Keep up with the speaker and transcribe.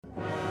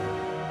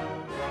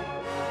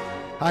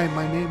Hi,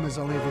 my name is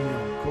Ali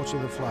Vigneault, coach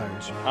of the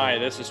Flyers. Hi,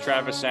 this is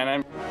Travis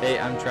Sanheim. Hey,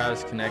 I'm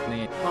Travis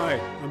Konechny. Hi,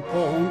 I'm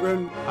Paul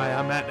Holmgren. Hi,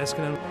 I'm Matt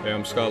Niskanen. Hey,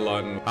 I'm Scott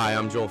Lawton. Hi,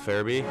 I'm Joel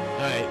Farabee.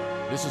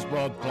 Hi, this is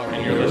Rob Clark.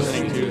 And you're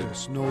listening to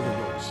Snow the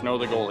Goalie. Snow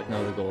the Goalie.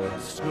 Snow the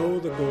Goalie. Snow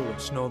the Goalie.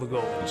 Snow the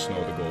Goalie. Snow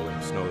the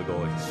Goalie. Snow the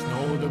Goalie.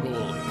 Snow the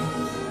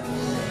Goalie.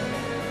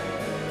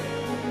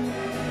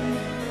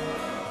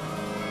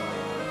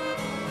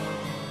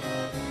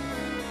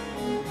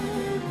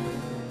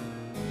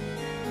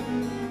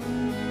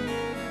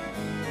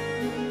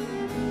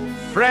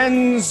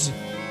 Friends,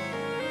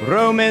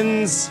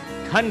 Romans,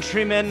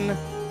 countrymen,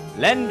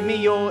 lend me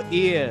your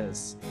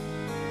ears.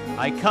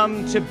 I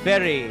come to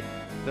bury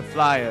the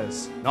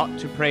Flyers, not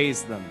to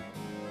praise them.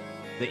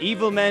 The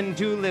evil men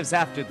do lives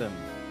after them.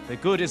 The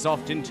good is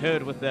oft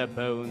interred with their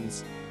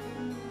bones.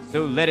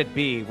 So let it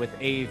be with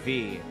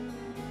AV.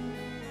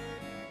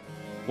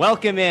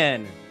 Welcome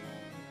in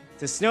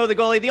to Snow the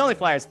Goalie, the only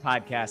Flyers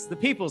podcast, the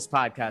People's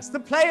podcast, the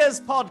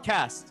Players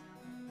podcast,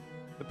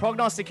 the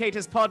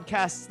Prognosticators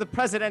podcast, the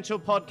Presidential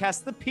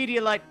podcast, the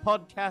Pedialyte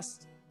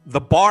podcast,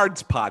 the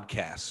Bards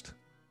podcast,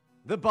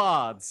 the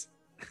Bards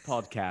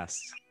podcast.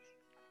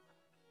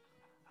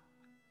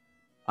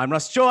 I'm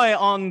Russ Joy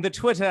on the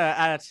Twitter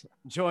at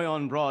Joy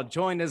on Broad,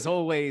 joined as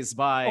always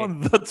by...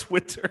 On the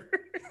Twitter.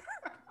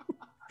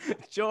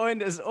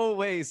 Joined as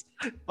always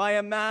by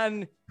a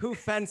man who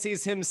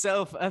fancies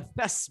himself a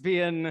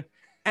thespian,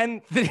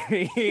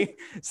 Anthony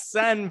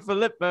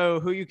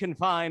Sanfilippo, who you can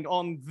find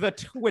on the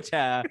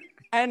Twitter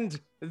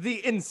and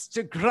the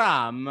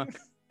Instagram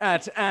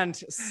at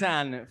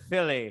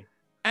AntSanPhilly.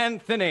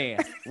 Anthony,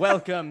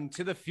 welcome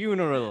to the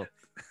funeral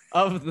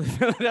of the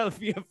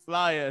Philadelphia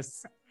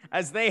Flyers,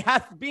 as they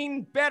hath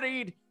been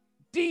buried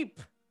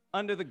deep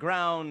under the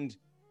ground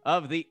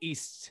of the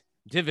East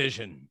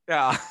Division.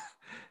 Yeah,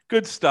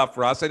 good stuff,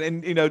 Russ.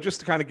 And you know,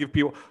 just to kind of give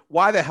people,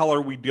 why the hell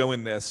are we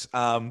doing this?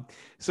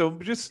 So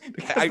just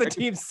because the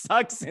team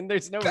sucks and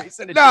there's no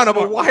reason to no,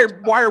 but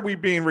why are we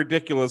being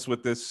ridiculous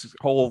with this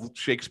whole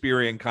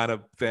Shakespearean kind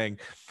of thing?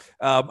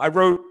 I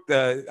wrote,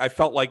 I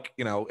felt like,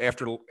 you know,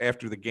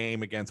 after the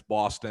game against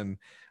Boston,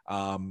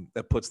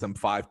 that puts them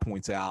 5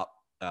 points out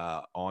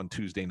on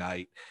Tuesday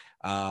night.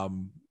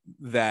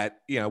 That,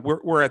 you know,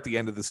 we're at the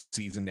end of the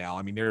season now.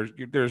 I mean,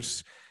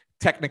 there's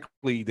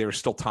technically there's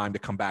still time to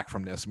come back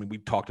from this. I mean, we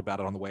talked about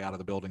it on the way out of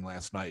the building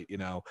last night. You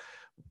know,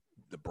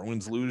 the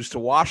Bruins lose to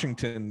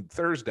Washington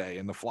Thursday,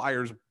 and the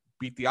Flyers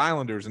beat the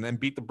Islanders and then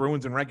beat the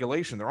Bruins in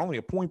regulation. They're only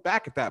a point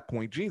back at that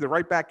point. Gee, they're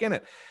right back in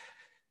it.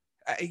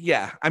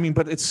 Yeah, I mean,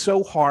 but it's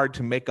so hard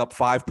to make up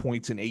 5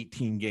 points in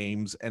 18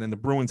 games, and then the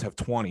Bruins have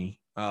 20.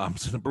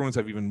 So the Bruins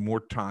have even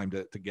more time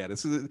to get it.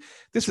 So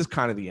this is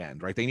kind of the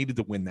end, right? They needed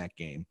to win that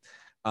game.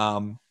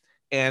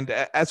 And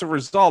as a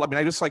result, I mean,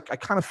 I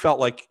kind of felt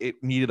like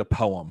it needed a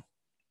poem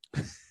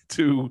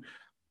to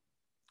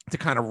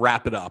kind of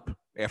wrap it up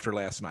after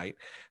last night.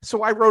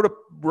 So I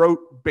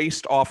wrote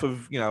based off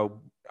of, you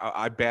know,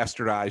 I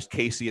bastardized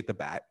Casey at the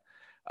bat,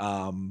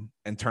 and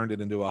turned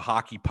it into a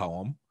hockey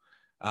poem,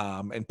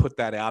 and put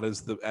that out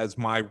as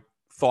my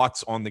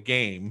thoughts on the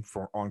game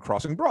on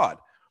Crossing Broad.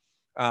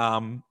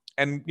 And,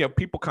 you know,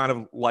 people kind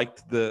of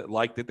liked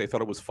it. They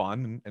thought it was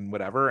fun and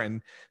whatever.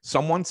 And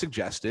someone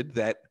suggested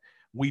that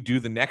we do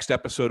the next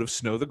episode of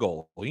Snow the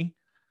Goalie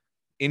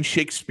in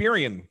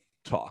Shakespearean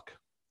talk.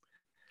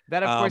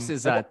 That, of course,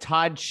 is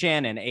Todd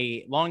Shannon,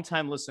 a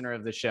longtime listener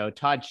of the show.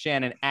 Todd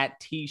Shannon at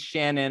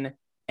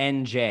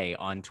TShannonNJ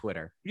on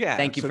Twitter. Yeah.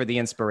 Thank you for the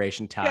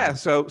inspiration, Todd. Yeah.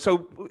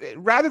 So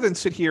rather than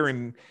sit here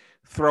and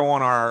throw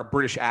on our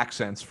British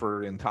accents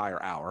for an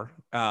entire hour,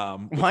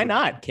 why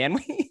not? Can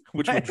we?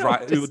 Which would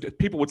drive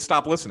people would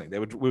stop listening. We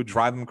would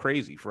drive them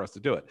crazy for us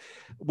to do it.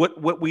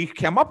 What we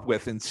came up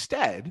with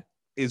instead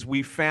is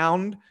we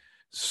found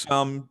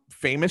some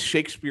famous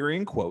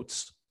Shakespearean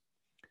quotes,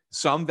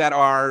 some that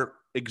are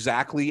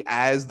exactly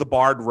as the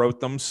Bard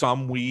wrote them,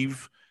 some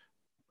we've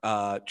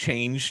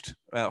changed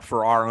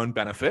for our own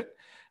benefit,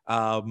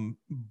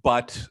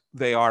 but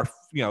they are,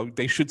 you know,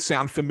 they should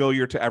sound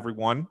familiar to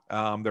everyone.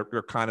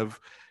 They're kind of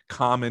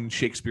common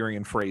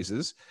Shakespearean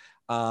phrases.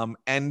 You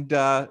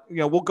know,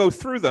 we'll go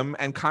through them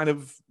and kind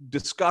of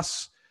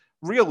discuss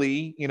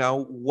really, you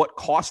know, what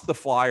cost the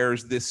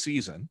Flyers this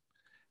season,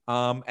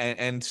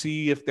 and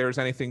see if there's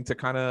anything to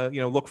kind of,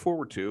 you know, look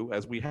forward to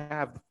as we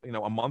have, you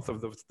know, a month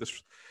of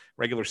this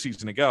regular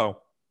season to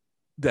go.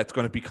 That's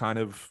going to be kind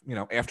of, you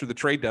know, after the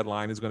trade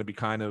deadline is going to be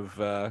kind of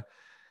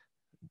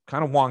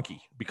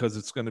wonky, because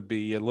it's going to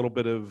be a little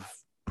bit of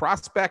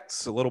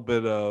prospects, a little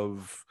bit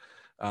of,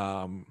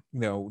 you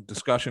know,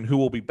 discussion, who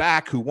will be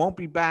back, who won't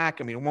be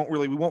back. I mean, we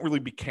won't really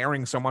be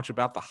caring so much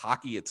about the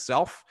hockey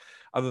itself,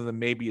 other than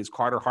maybe is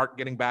Carter Hart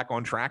getting back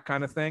on track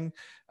kind of thing.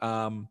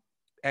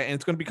 And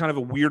it's going to be kind of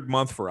a weird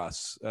month for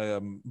us.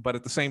 But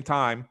at the same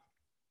time,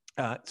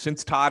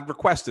 since Todd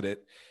requested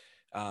it,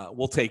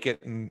 we'll take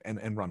it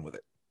and run with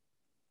it.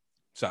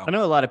 So I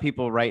know a lot of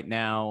people right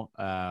now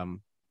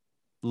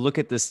look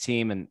at this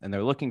team and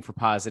they're looking for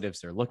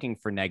positives. They're looking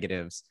for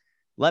negatives.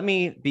 Let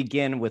me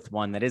begin with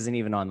one that isn't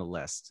even on the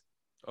list.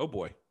 Oh,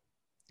 boy.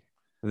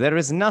 There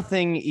is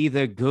nothing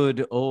either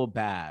good or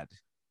bad,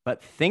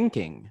 but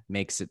thinking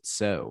makes it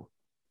so.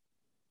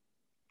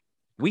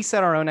 We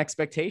set our own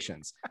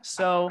expectations.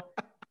 So,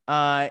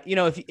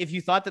 if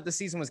you thought that the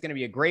season was going to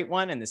be a great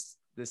one and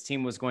this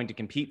team was going to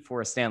compete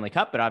for a Stanley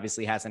Cup, but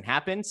obviously hasn't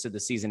happened, so the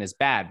season is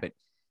bad. But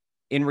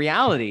in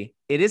reality,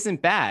 it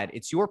isn't bad.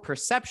 It's your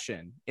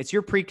perception. It's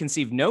your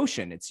preconceived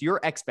notion. It's your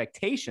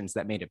expectations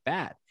that made it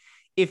bad.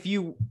 If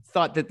you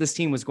thought that this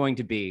team was going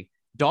to be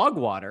dog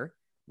water,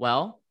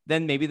 well,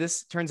 then maybe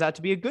this turns out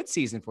to be a good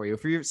season for you.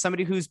 If you're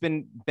somebody who's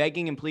been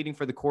begging and pleading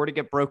for the core to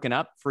get broken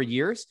up for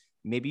years,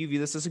 maybe you view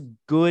this as a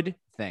good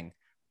thing.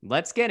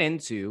 Let's get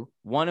into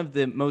one of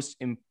the most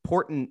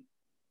important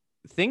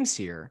things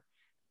here.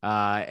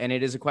 And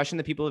it is a question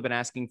that people have been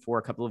asking for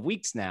a couple of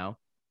weeks now.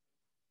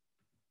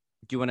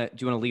 Do you want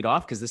to lead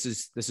off? Because this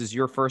is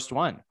your first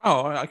one.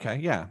 Oh, okay.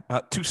 Yeah.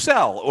 To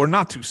sell or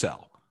not to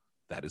sell?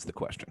 That is the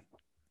question.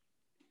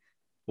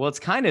 Well, it's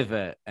kind of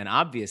an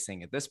obvious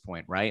thing at this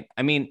point, right?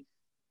 I mean,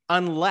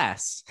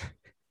 unless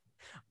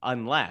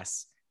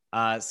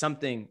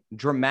something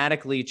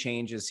dramatically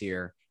changes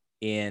here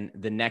in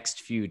the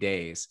next few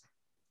days,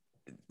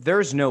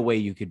 there's no way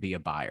you could be a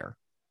buyer,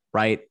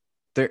 right?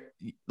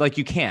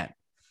 You can't.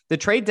 The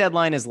trade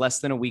deadline is less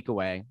than a week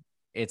away.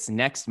 It's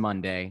next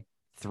Monday,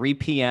 3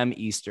 p.m.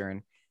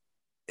 Eastern.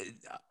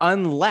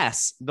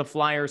 Unless the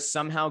Flyers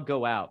somehow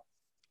go out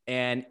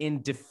and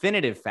in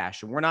definitive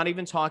fashion, we're not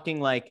even talking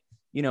like,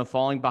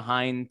 falling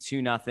behind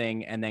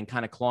 2-0 and then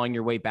kind of clawing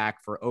your way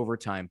back for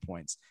overtime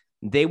points.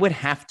 They would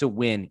have to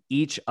win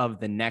each of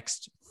the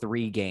next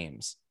 3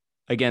 games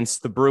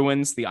against the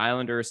Bruins, the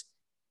Islanders,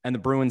 and the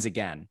Bruins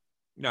again.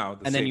 No,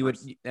 and then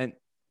Sabres.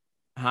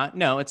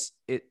 No,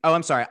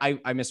 I'm sorry.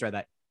 I misread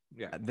that.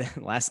 Yeah.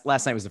 Last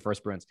night was the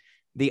first Bruins.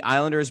 The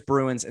Islanders,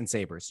 Bruins, and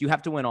Sabres. You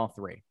have to win all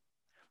 3.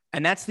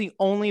 And that's the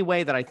only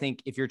way that I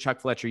think if you're Chuck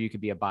Fletcher, you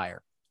could be a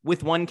buyer,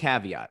 with one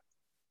caveat.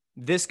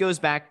 This goes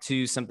back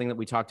to something that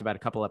we talked about a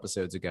couple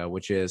episodes ago,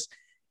 which is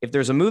if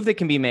there's a move that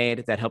can be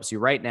made that helps you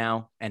right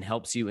now and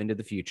helps you into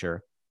the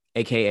future,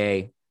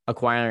 AKA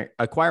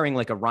acquiring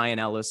like a Ryan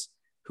Ellis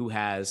who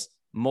has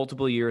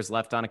multiple years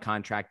left on a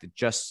contract at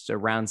just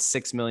around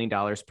 $6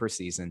 million per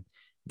season,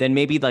 then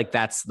maybe like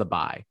that's the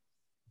buy.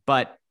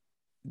 But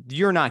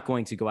you're not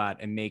going to go out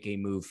and make a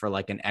move for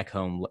like an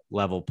Ekholm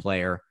level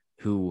player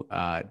who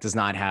does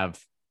not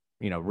have,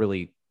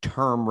 really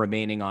term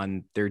remaining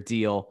on their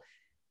deal.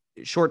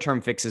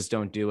 Short-term fixes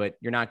don't do it.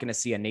 You're not going to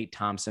see a Nate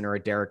Thompson or a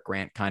Derek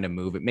Grant kind of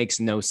move. It makes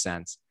no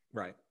sense.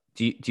 Right.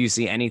 Do you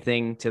see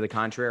anything to the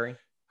contrary?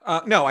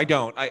 No, I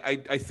don't.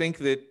 I think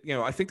that,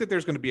 I think that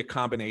there's going to be a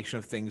combination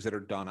of things that are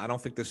done. I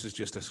don't think this is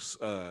just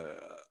a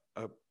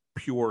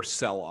pure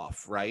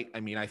sell-off, right?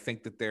 I mean, I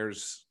think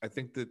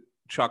that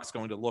Chuck's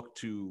going to look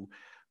to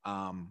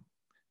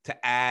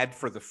add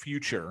for the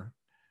future,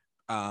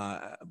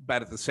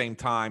 but at the same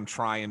time,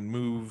 try and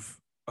move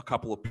a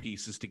couple of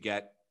pieces to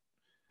get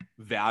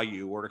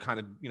value or to kind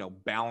of,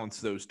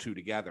 balance those two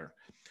together.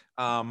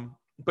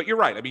 But you're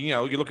right. I mean,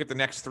 you look at the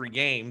next 3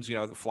 games,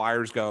 the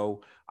Flyers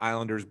go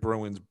Islanders,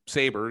 Bruins,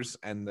 Sabres,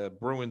 and the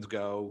Bruins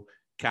go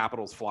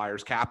Capitals,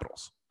 Flyers,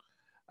 Capitals.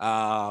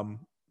 And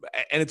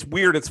it's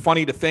weird. It's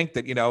funny to think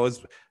that,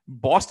 as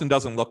Boston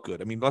doesn't look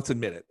good. I mean, let's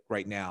admit it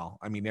right now.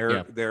 I mean,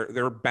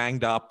 they're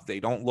banged up. They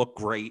don't look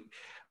great.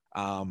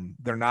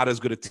 They're not as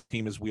good a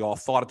team as we all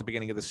thought at the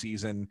beginning of the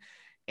season.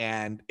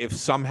 And if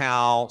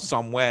somehow,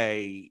 some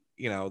way,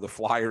 the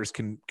Flyers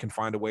can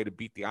find a way to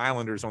beat the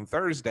Islanders on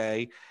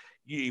Thursday,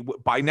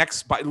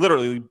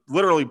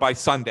 literally by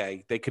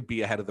Sunday, they could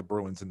be ahead of the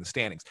Bruins in the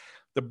standings.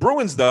 The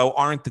Bruins, though,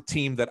 aren't the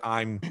team that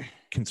I'm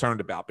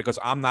concerned about, because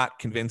I'm not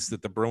convinced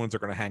that the Bruins are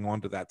going to hang on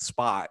to that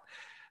spot.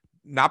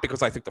 Not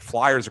because I think the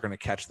Flyers are going to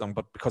catch them,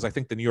 but because I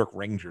think the New York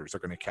Rangers are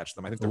going to catch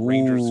them. I think the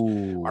Rangers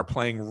are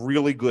playing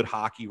really good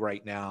hockey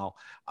right now.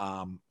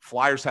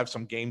 Flyers have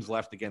some games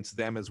left against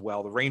them as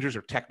well. The Rangers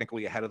are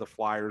technically ahead of the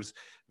Flyers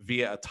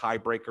via a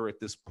tiebreaker at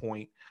this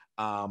point.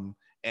 And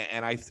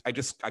I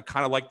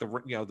kind of like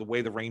the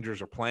way the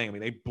Rangers are playing. I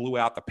mean, they blew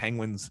out the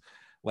Penguins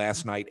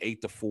last night,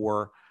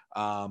 8-4.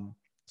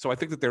 So I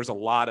think that there's a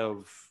lot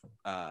of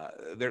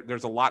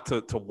there's a lot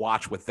to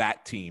watch with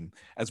that team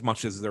as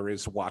much as there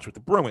is to watch with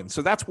the Bruins.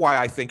 So that's why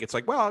I think it's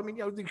like, well, I mean,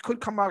 they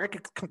could come out,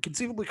 it could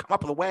conceivably come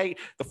up with a way.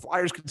 The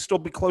Flyers can still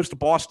be close to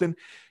Boston.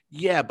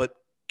 Yeah, but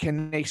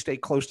can they stay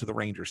close to the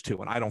Rangers too?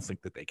 And I don't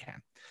think that they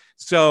can.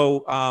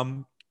 So,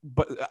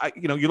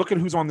 you look at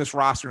who's on this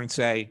roster and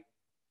say,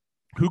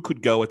 who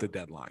could go at the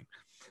deadline?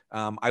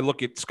 I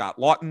look at Scott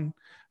Lawton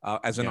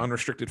as an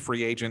unrestricted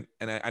free agent.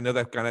 And I know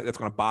that's going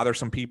to bother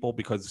some people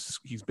because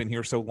he's been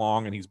here so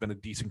long and he's been a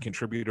decent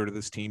contributor to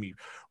this team. He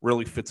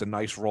really fits a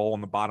nice role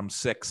in the bottom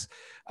 6.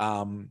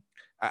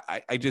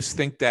 I just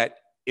think that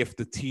if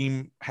the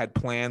team had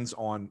plans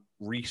on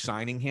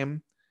re-signing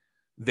him,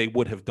 they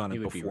would have done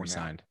it before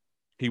now.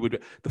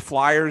 The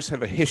Flyers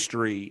have a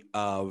history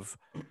of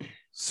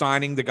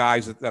signing the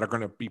guys that are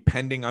going to be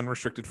pending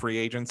unrestricted free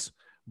agents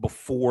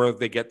before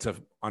they get to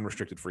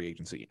unrestricted free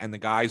agency. And the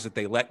guys that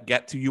they let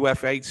get to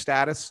UFA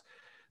status,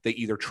 they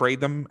either trade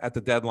them at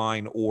the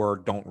deadline or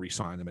don't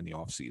re-sign them in the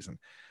offseason.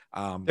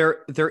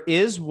 There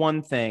is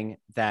one thing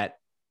that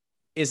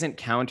isn't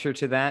counter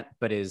to that,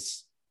 but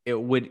it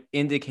would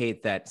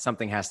indicate that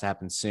something has to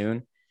happen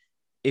soon.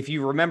 If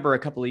you remember a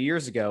couple of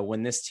years ago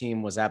when this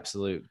team was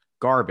absolute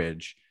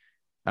garbage,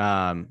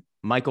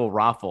 Michael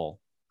Raffel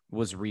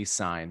was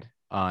re-signed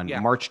on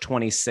March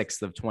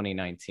 26th of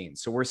 2019.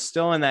 So we're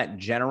still in that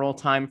general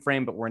time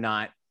frame, but we're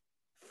not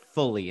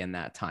fully in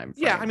that time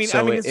frame. Yeah, I mean,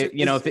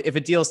 if a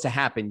deal's to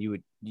happen,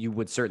 you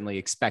would certainly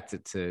expect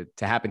it to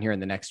happen here in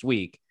the next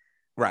week.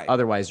 Right.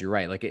 Otherwise, you're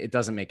right. Like it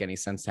doesn't make any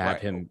sense to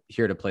have him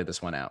here to play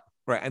this one out.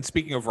 Right. And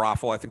speaking of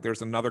Raffel, I think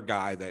there's another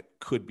guy that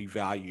could be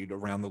valued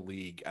around the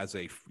league as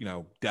a,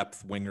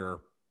 depth winger,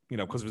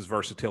 because of his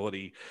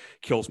versatility,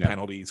 kills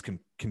penalties, can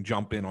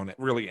jump in on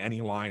really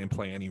any line and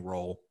play any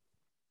role.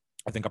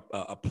 I think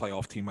a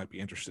playoff team might be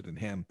interested in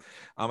him.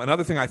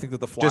 Another thing I think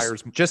that the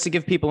Flyers just to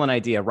give people an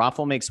idea,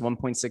 Raffel makes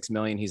 $1.6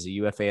 million. He's a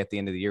UFA at the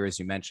end of the year, as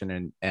you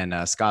mentioned,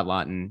 and Scott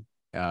Laughton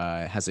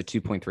has a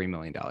 $2.3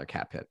 million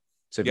cap hit.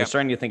 So if you're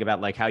starting to think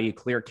about like how you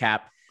clear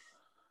cap,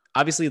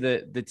 obviously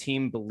the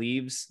team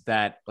believes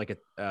that like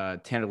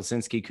Tanner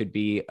Laczynski could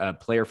be a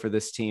player for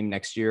this team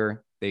next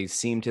year. They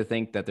seem to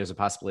think that there's a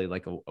possibility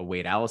like a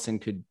Wade Allison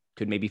could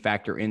maybe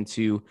factor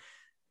into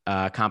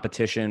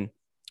competition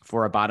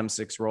for a bottom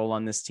six role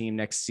on this team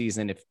next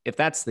season. If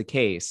that's the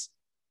case,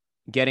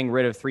 getting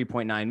rid of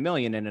 $3.9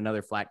 million in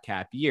another flat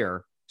cap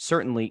year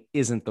certainly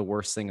isn't the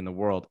worst thing in the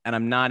world. And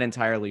I'm not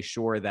entirely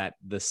sure that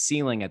the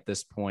ceiling at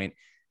this point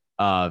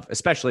of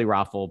especially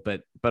Raffel,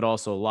 but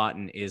also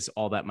Laughton is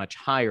all that much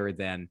higher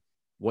than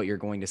what you're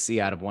going to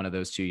see out of one of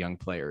those two young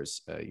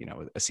players,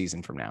 a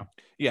season from now.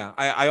 Yeah.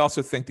 I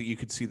also think that you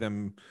could see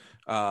them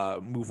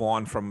move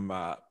on from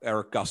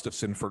Erik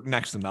Gustafsson for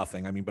next to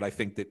nothing. I mean, but I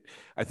think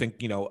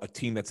a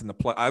team that's in the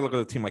play, I look at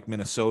a team like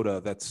Minnesota,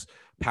 that's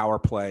power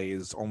play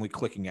is only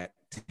clicking at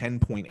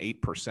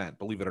 10.8%,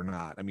 believe it or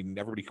not. I mean,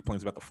 everybody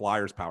complains about the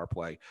Flyers power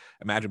play.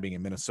 Imagine being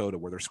in Minnesota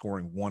where they're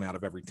scoring 1 out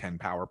of every 10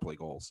 power play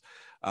goals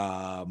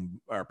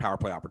or power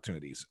play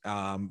opportunities.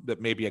 That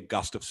maybe a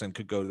Gustafsson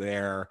could go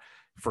there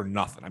for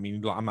nothing. I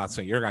mean, I'm not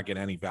saying you're not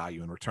getting any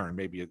value in return,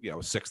 maybe a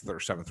 6th or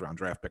 7th round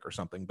draft pick or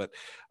something, but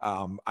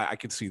I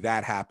could see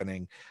that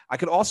happening. I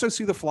could also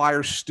see the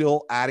Flyers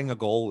still adding a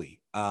goalie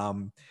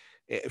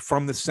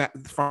from the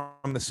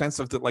sense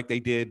of that, like they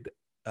did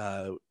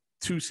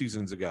 2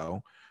 seasons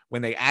ago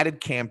when they added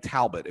Cam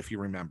Talbot, if you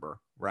remember,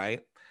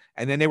 right?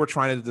 And then they were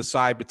trying to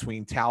decide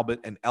between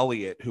Talbot and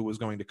Elliott, who was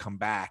going to come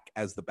back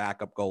as the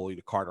backup goalie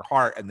to Carter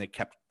Hart, and they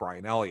kept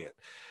Brian Elliott.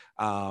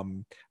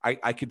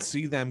 I could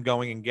see them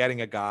going and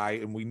getting a guy,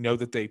 and we know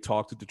that they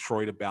talked to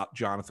Detroit about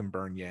Jonathan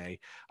Bernier.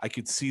 I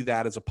could see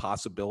that as a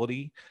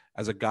possibility,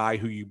 as a guy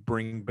who you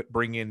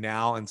bring in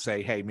now and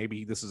say, hey,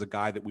 maybe this is a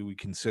guy that we would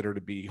consider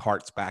to be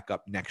Hart's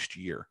backup next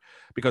year,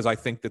 because I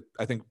think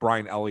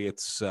Brian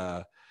Elliott's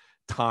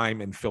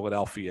time in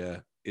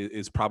Philadelphia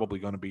is probably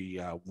going to be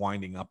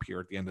winding up here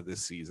at the end of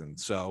this season.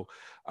 So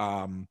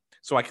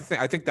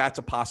I think that's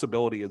a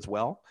possibility as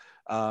well.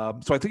 So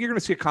I think you're going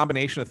to see a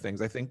combination of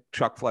things. I think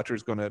Chuck Fletcher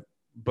is going to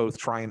both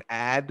try and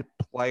add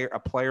a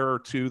player or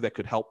two that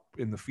could help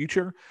in the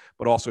future,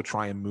 but also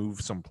try and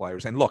move some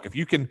players. And look,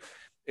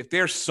 if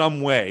there's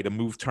some way to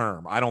move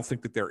term, I don't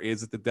think that there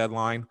is at the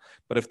deadline,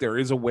 but if there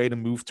is a way to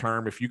move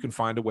term, if you can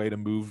find a way to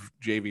move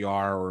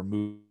JVR or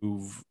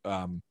move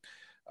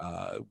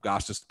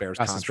Gostisbehere's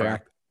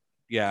contract,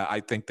 yeah, I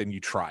think then you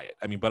try it.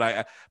 I mean, but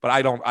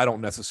I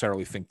don't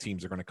necessarily think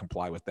teams are going to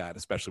comply with that,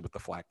 especially with the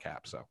flat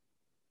cap.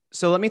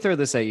 So let me throw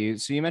this at you.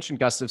 So you mentioned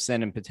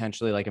Gustafsson and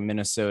potentially like a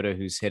Minnesota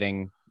who's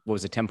hitting,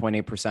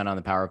 10.8% on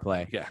the power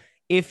play. Yeah.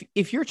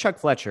 If you're Chuck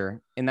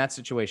Fletcher in that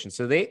situation,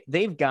 so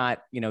they've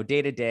got,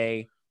 day to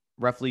day,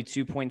 roughly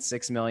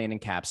 2.6 million in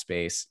cap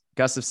space.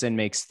 Gustafsson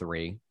makes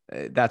 3.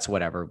 That's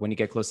whatever. When you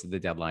get close to the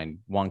deadline,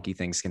 wonky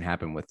things can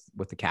happen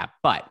with the cap.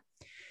 But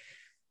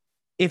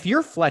if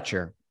you're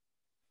Fletcher,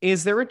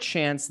 is there a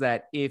chance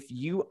that if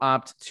you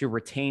opt to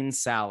retain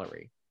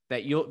salary,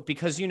 that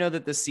because you know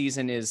that this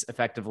season is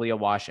effectively a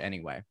wash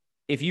anyway,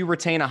 if you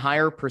retain a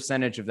higher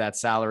percentage of that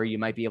salary, you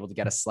might be able to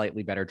get a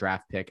slightly better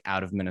draft pick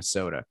out of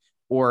Minnesota?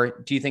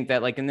 Or do you think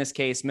that, like in this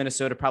case,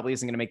 Minnesota probably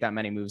isn't going to make that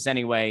many moves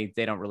anyway?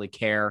 They don't really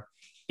care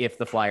if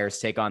the Flyers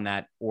take on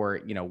that, or,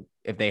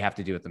 if they have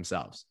to do it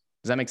themselves.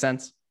 Does that make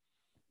sense?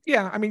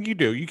 Yeah, I mean, you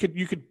do. You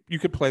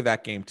could play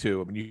that game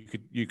too. I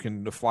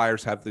mean, the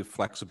Flyers have the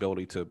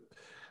flexibility to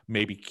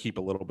maybe keep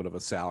a little bit of a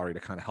salary to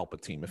kind of help a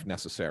team if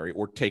necessary,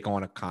 or take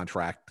on a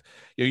contract.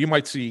 You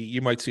might see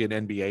an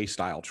NBA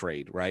style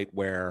trade, right?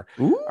 Where,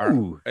 I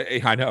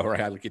know,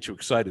 right? I'll get you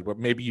excited, but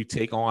maybe you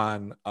take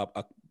on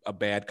a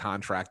bad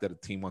contract that a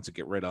team wants to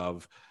get rid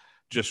of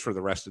just for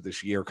the rest of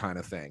this year, kind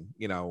of thing.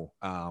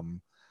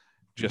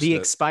 Just the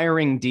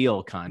expiring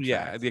deal contract.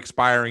 Yeah, the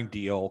expiring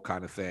deal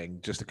kind of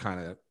thing, just to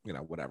kind of,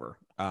 whatever.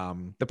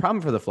 The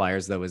problem for the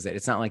Flyers, though, is that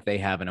it's not like they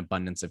have an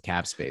abundance of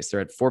cap space.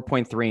 They're at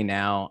 4.3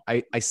 now.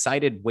 I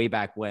cited way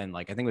back when,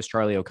 I think it was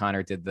Charlie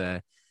O'Connor did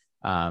the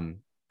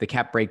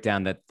cap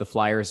breakdown, that the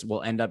Flyers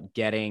will end up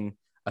getting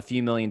a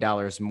few $1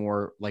 million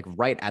more, like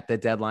right at the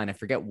deadline. I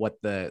forget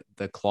what the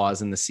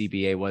clause in the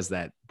CBA was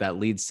that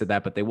leads to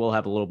that, but they will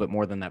have a little bit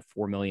more than that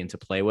 $4 million to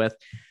play with.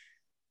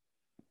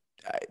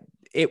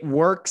 It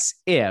works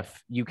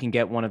if you can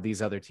get one of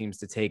these other teams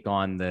to take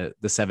on the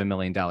 $7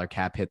 million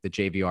cap hit that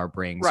JVR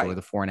brings, or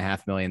the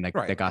 $4.5 million that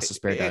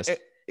Gostisbehere does.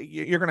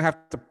 You're going to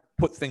have to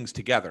put things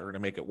together to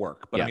make it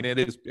work, but I mean, it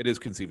is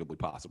conceivably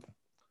possible.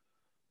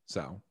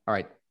 So, all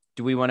right,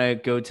 do we want to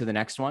go to the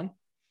next one?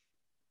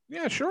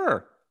 Yeah,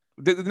 sure.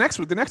 The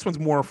next one's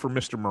more for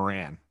Mr.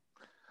 Moran,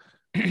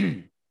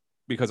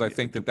 because I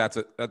think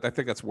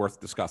that's worth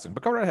discussing.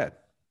 But go right ahead.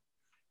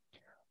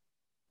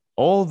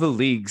 All the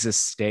league's a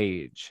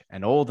stage,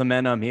 and all the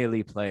men are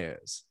merely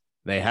players.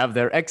 They have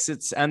their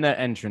exits and their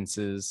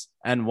entrances,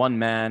 and one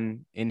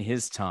man in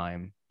his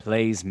time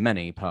plays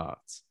many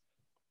parts.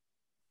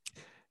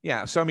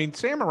 Yeah, so I mean,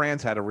 Sam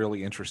Moran's had a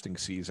really interesting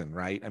season,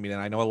 right? I mean,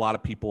 and I know a lot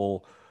of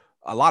people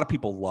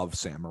love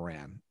Sam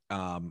Moran.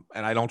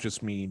 And I don't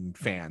just mean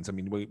fans. I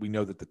mean, we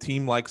know that the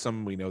team likes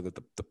him. We know that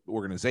the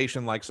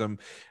organization likes him.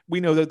 We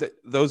know that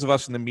those of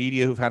us in the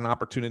media who've had an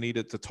opportunity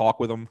to talk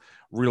with him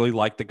really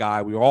like the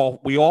guy. We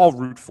all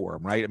root for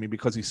him, right? I mean,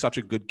 because he's such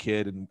a good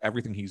kid and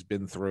everything he's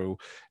been through,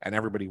 and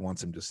everybody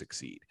wants him to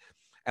succeed.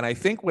 And I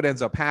think what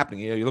ends up happening,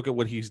 you look at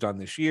what he's done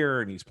this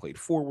year, and he's played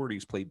forward,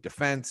 he's played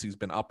defense, he's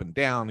been up and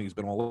down, he's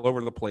been all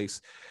over the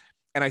place.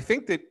 And I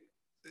think that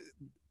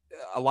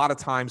a lot of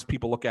times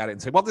people look at it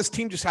and say, well, this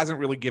team just hasn't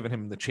really given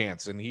him the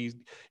chance, and he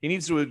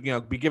needs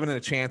to, be given a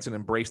chance and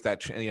embrace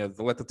that, to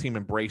let the team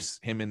embrace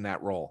him in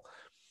that role.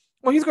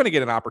 Well, he's going to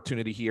get an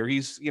opportunity here.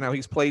 He's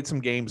played some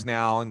games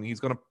now, and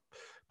he's going to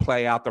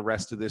play out the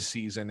rest of this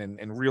season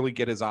and really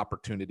get his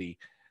opportunity.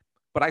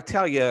 But I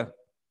tell you,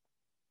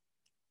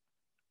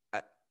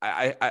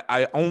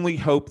 I only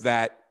hope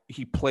that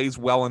he plays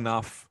well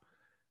enough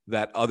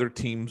that other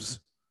teams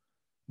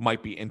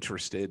might be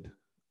interested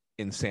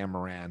in Sam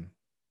Moran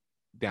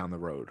down the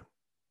road,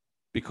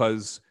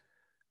 because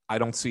I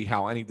don't see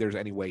how there's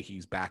any way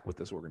he's back with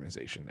this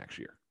organization next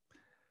year.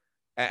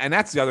 And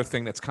that's the other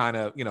thing that's kind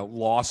of,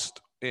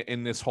 lost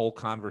in this whole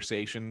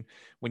conversation,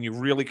 when you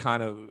really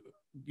kind of,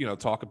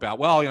 talk about,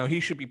 well, he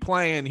should be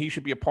playing, he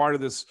should be a part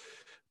of this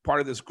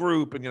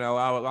group. And,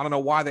 I don't know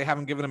why they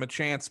haven't given him a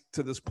chance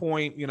to this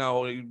point. He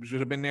should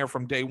have been there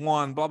from day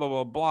one, blah, blah,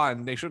 blah, blah.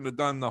 And they shouldn't have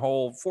done the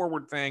whole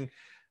forward thing.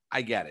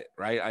 I get it,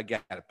 right? I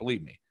get it.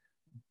 Believe me.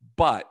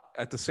 But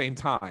at the same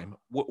time,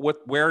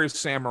 where is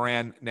Sam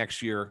Moran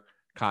next year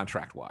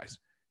contract-wise?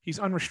 He's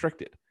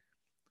unrestricted.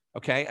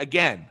 Okay?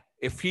 Again,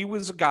 if he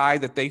was a guy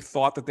that they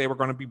thought that they were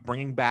going to be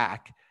bringing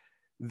back,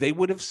 they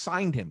would have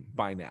signed him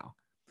by now.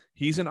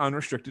 He's an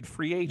unrestricted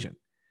free agent.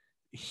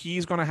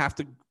 He's going to have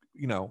to,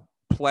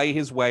 play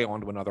his way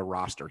onto another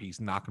roster.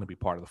 He's not going to be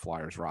part of the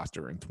Flyers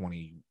roster in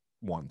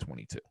 21,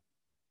 22.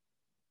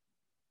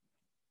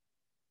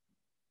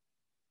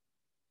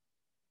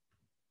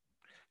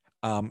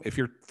 If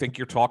you think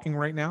you're talking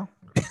right now,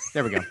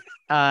 there we go.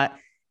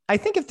 I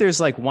think if there's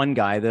like one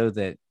guy though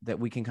that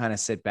we can kind of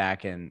sit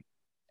back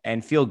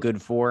and feel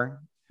good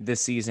for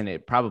this season,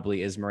 it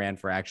probably is Moran,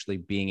 for actually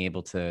being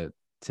able to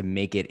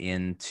make it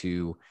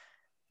into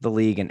the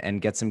league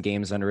and get some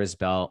games under his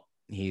belt.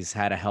 He's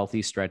had a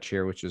healthy stretch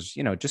here, which is,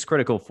 just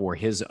critical for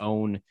his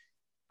own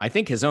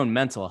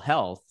mental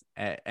health,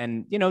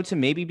 and, to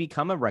maybe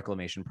become a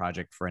reclamation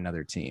project for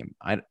another team.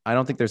 I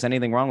don't think there's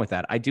anything wrong with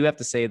that. I do have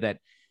to say that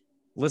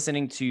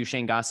listening to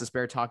Shane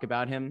Gostisbehere talk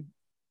about him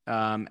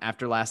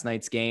after last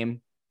night's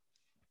game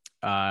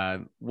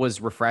was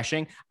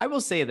refreshing. I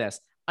will say this.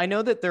 I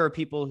know that there are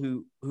people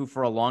who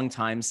for a long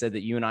time said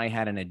that you and I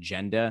had an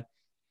agenda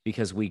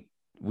because we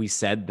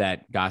said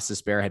that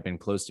Gostisbehere had been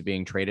close to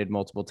being traded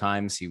multiple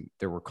times.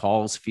 There were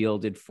calls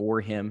fielded for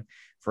him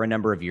for a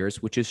number of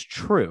years, which is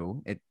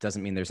true. It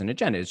doesn't mean there's an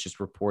agenda. It's just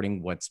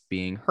reporting what's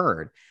being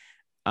heard.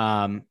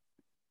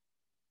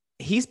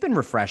 He's been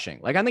refreshing.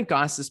 Like, I think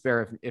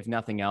Gostisbehere, if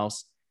nothing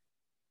else,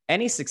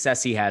 any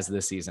success he has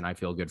this season, I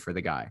feel good for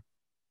the guy,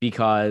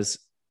 because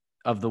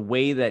of the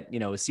way that,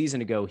 a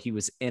season ago, he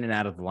was in and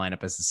out of the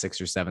lineup as the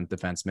 6th or 7th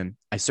defenseman.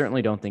 I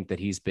certainly don't think that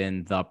he's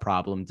been the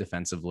problem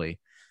defensively.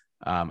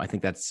 I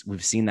think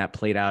we've seen that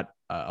played out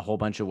a whole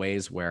bunch of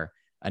ways where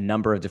a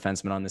number of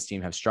defensemen on this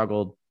team have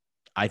struggled.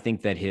 I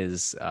think that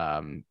his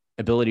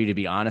ability to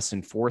be honest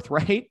and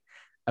forthright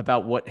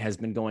about what has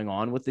been going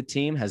on with the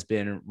team has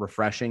been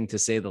refreshing, to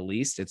say the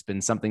least. It's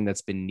been something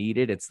that's been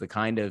needed. It's the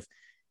kind of,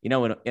 in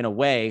a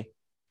way,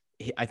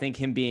 I think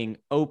him being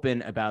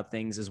open about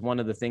things is one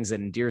of the things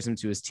that endears him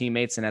to his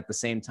teammates, and at the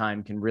same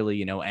time can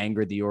really,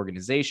 anger the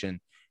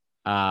organization.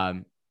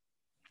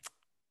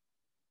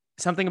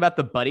 Something about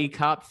the buddy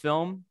cop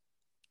film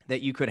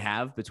that you could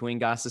have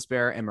between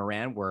Gostisbehere and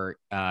Moran, where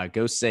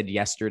Ghost said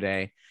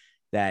yesterday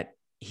that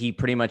he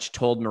pretty much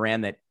told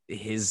Moran that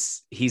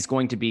he's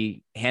going to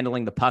be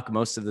handling the puck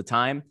most of the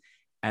time,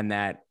 and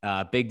that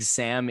Big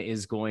Sam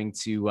is going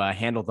to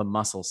handle the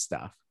muscle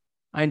stuff.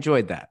 I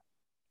enjoyed that.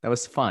 That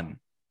was fun.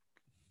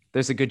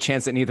 There's a good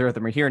chance that neither of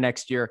them are here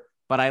next year,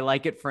 but I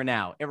like it for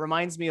now. It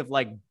reminds me of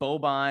like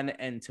Boban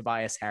and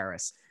Tobias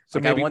Harris. So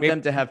like I want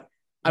them to have.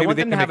 I want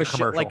them to have a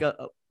show, like a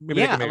Maybe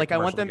they yeah, can make a like I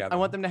want commercial them. together. I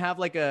want them to have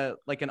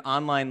like an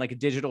online, like a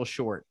digital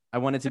short. I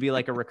want it to be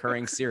like a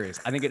recurring series.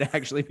 I think it'd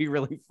actually be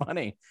really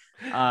funny.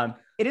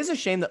 It is a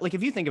shame that, like,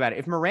 if you think about it,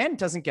 if Moran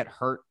doesn't get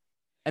hurt,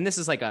 and this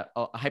is like a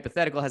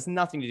hypothetical, has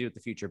nothing to do with the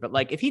future, but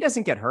like if he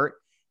doesn't get hurt,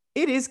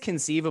 it is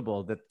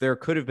conceivable that there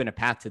could have been a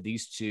path to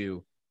these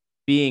two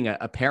being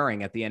a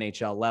pairing at the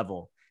NHL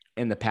level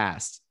in the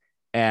past.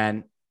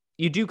 And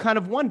you do kind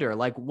of wonder,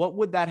 like, what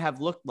would that have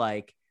looked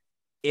like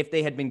if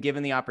they had been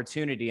given the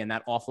opportunity in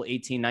that awful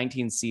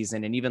 18-19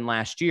 season, and even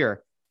last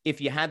year,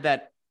 if you had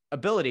that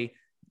ability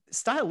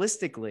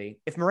stylistically,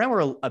 if Moran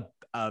were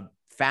a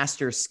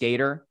faster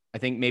skater, I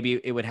think maybe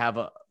it would have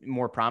a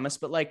more promise,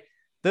 but like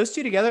those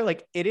two together,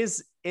 like it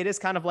is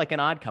kind of like an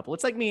odd couple.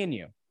 It's like me and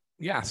you.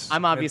 Yes.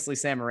 I'm obviously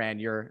Sam Moran.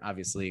 You're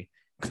obviously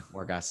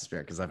more Goss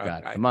Spirit because I've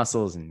got the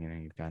muscles and,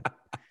 you've got.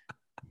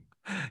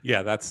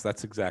 Yeah, that's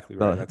exactly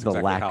right. That's the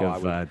exactly lack how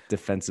of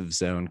defensive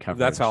zone coverage.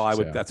 That's how I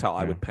would. So, that's how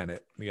I would pen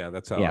it. Yeah,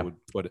 that's how Yeah. I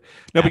would put it.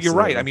 No, but you're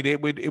right. Absolutely. I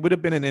mean, it would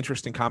have been an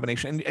interesting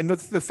combination. And the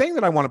thing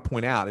that I want to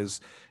point out is,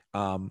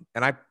 and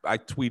I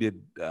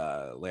tweeted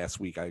last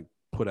week. I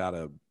put out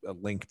a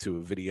link to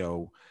a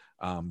video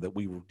that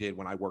we did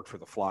when I worked for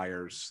the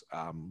Flyers.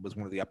 Was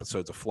one of the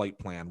episodes of Flight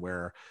Plan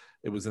where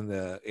it was in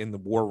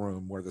the war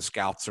room where the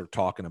scouts are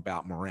talking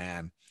about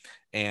Moran.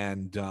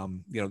 And,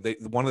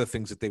 one of the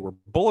things that they were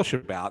bullish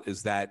about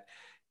is that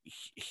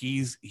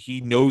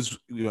he knows,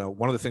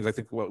 one of the things I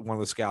think what one of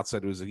the scouts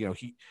said was,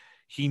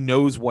 he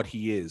knows what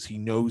he is, he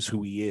knows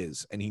who he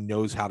is, and he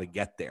knows how to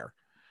get there.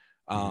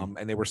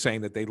 And they were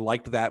saying that they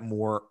liked that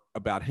more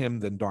about him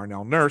than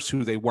Darnell Nurse,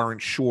 who they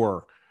weren't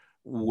sure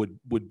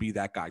would be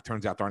that guy.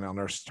 Turns out Darnell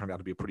Nurse turned out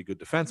to be a pretty good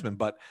defenseman,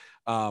 but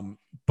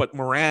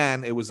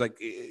Moran, it was like,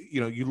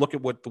 you look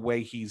at the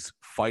way he's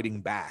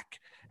fighting back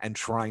and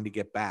trying to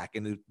get back,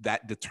 and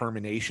that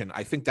determination.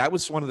 I think that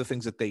was one of the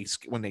things that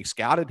when they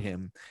scouted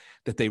him,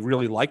 that they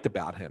really liked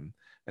about him,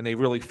 and they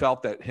really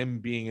felt that him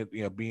being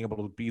able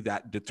to be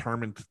that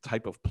determined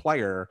type of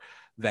player,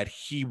 that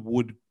he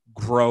would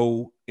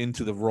grow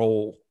into the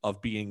role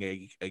of being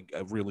a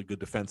really good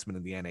defenseman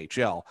in the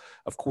NHL.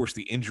 Of course,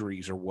 the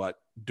injuries are what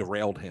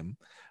derailed him.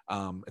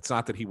 It's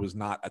not that he was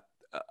not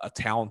a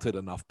talented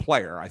enough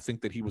player. I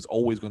think that he was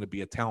always going to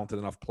be a talented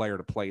enough player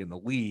to play in the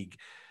league,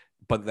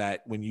 but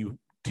that when you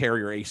tear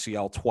your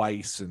ACL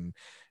twice and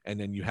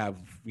then you have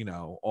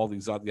all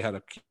these other, you had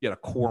a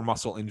core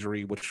muscle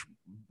injury which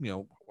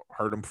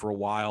hurt him for a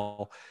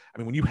while. I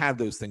mean, when you have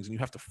those things and you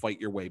have to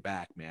fight your way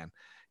back, man,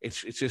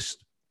 it's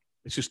just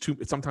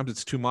sometimes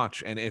it's too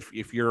much. And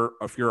if you're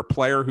a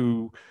player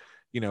who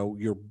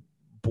you're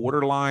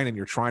borderline and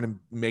you're trying to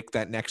make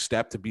that next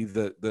step to be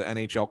the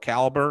NHL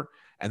caliber,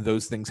 and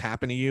those things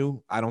happen to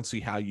you, I don't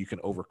see how you can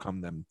overcome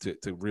them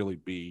to really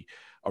be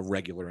a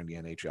regular in the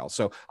NHL.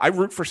 So I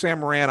root for Sam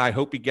Moran. I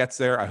hope he gets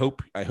there. I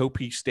hope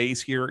he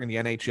stays here in the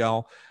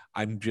NHL.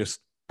 I'm just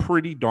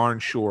pretty darn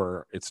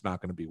sure it's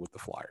not going to be with the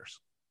Flyers.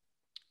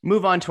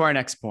 Move on to our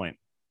next point.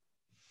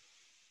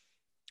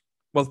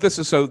 Well,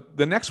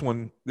 the next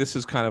one, this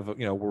is kind of,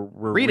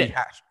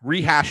 we're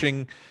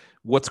rehashing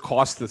what's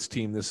cost this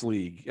team this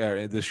league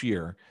this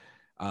year.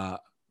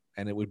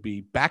 And it would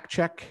be back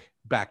check.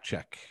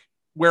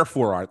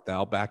 Wherefore art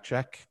thou, back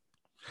check?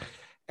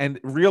 And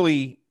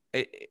really,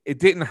 it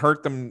didn't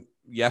hurt them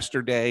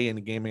yesterday in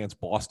the game against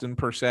Boston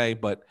per se,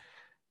 but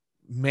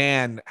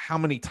man, how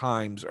many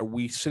times are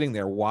we sitting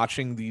there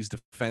watching these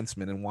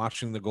defensemen and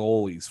watching the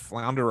goalies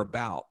flounder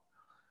about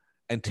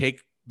and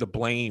take the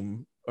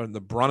blame or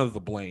the brunt of the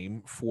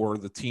blame for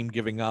the team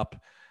giving up,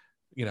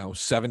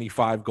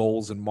 75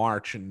 goals in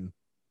March and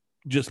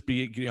just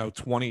be,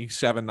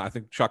 27. I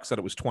think Chuck said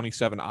it was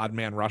 27 odd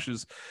man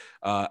rushes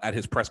at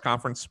his press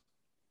conference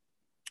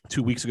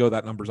 2 weeks ago.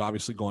 That number's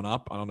obviously going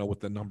up. I don't know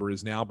what the number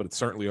is now, but it's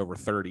certainly over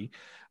 30.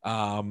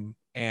 And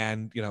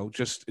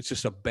it's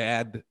just a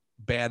bad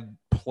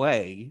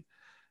play,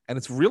 and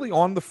it's really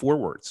on the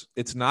forwards.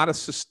 It's not a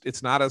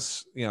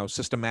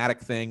systematic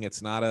thing.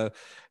 It's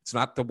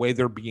not the way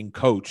they're being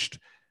coached.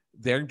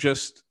 They're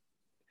just,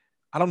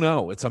 I don't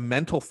know. It's a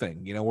mental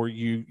thing, where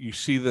you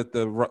see that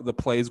the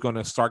play is going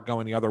to start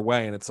going the other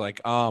way, and it's like,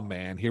 oh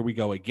man, here we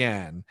go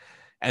again.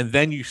 And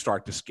then you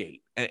start to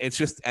skate. And it's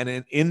just,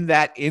 and in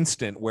that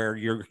instant where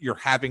you're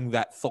having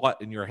that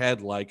thought in your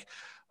head, like,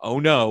 oh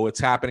no, it's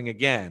happening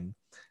again.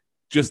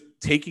 Just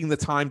taking the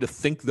time to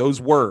think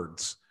those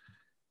words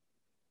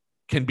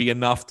can be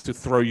enough to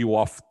throw you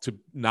off to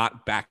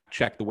not back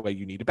check the way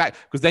you need to back.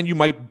 Because then you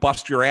might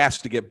bust your ass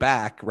to get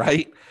back,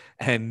 right?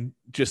 And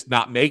just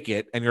not make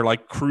it. And you're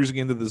like cruising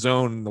into the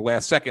zone in the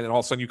last second. And all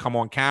of a sudden you come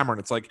on camera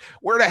and it's like,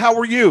 where the hell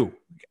were you?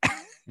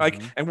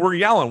 And we're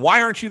yelling,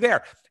 why aren't you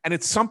there? And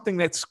it's something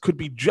that could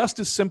be just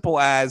as simple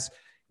as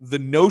the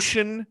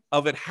notion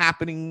of it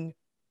happening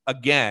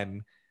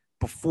again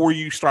before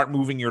you start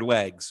moving your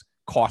legs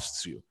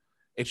costs you.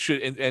 It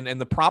should.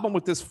 And the problem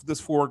with this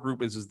forward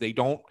group is they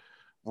don't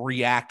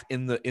react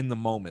in the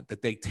moment,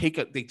 that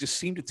they just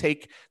seem to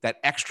take that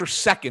extra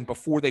second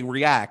before they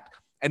react,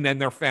 and then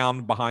they're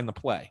found behind the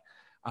play.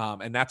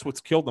 And that's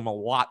what's killed them a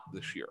lot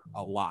this year,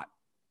 a lot.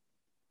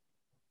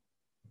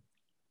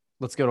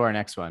 Let's go to our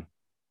next one.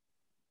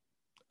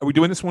 Are we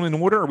doing this one in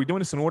order? Are we doing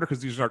this in order? Because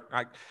these are,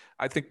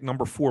 I think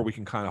number 4, we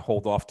can kind of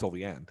hold off till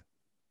the end.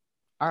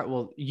 All right.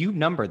 Well, you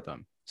numbered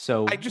them.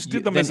 So I just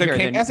did them as they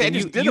came. I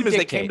just did them as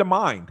they came to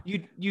mind.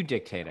 You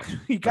dictate it.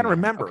 You got to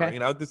remember, okay?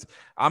 This.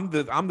 I'm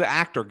the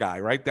actor guy,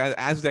 right?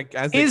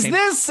 Is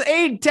this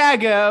a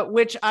dagger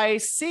which I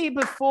see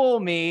before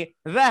me,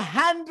 the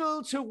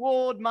handle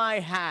toward my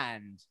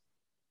hand?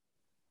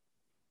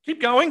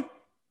 Keep going.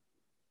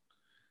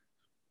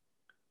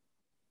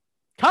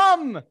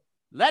 Come,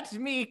 let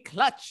me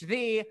clutch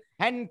thee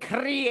and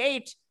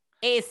create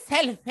a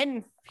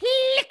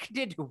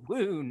self-inflicted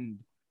wound.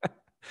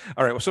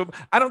 All right. So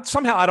I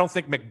don't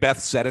think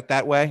Macbeth said it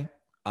that way.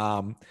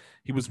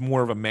 He was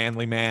more of a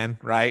manly man,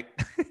 right?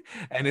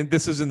 And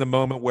this is in the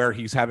moment where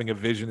he's having a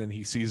vision and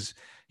he sees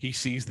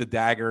the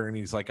dagger and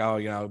he's like, oh,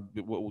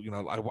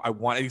 I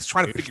want. He's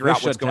trying to figure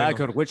out what's going on.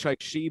 Dagger which I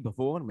see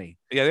before me.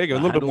 Yeah, there you go.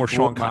 A little bit more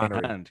Sean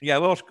Connery. Yeah,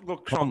 a little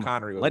Sean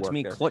Connery. Let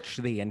me clutch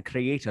thee and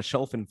create a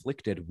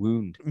self-inflicted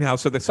wound. Now,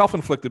 so the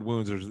self-inflicted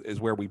wounds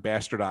is where we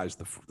bastardize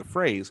the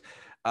phrase,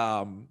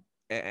 but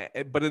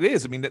it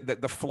is. I mean,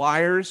 the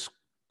Flyers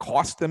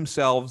cost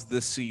themselves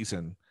this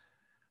season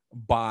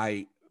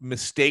by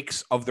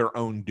mistakes of their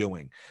own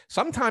doing.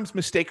 Sometimes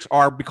mistakes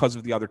are because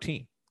of the other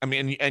team. I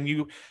mean, and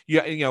you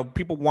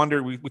people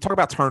wonder, we talk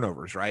about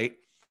turnovers, right?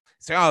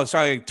 Say, oh,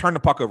 sorry, turn the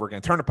puck over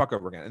again.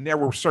 And there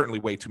were certainly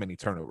way too many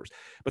turnovers.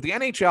 But the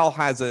NHL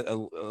has a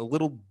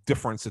little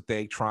difference that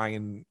they try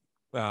and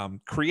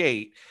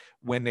create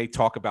when they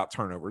talk about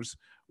turnovers.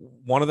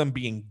 One of them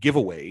being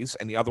giveaways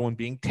and the other one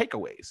being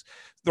takeaways.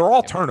 They're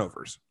all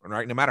turnovers,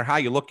 right? No matter how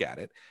you look at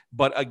it.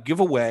 But a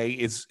giveaway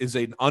is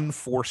an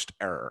unforced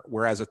error,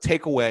 whereas a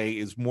takeaway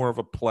is more of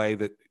a play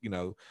that,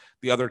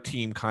 the other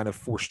team kind of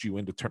forced you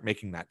into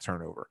making that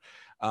turnover.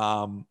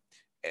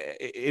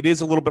 It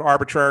is a little bit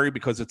arbitrary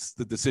because it's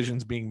the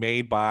decisions being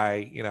made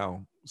by,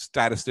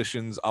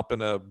 statisticians up in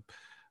the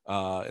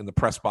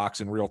press box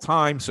in real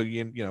time. So,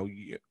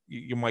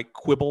 you might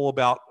quibble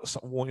about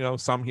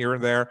some here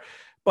and there.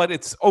 But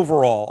it's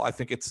overall, I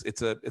think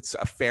it's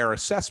a fair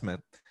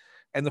assessment.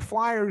 And the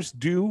Flyers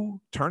do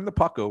turn the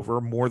puck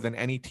over more than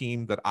any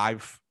team that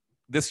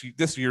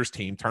this year's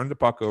team turned the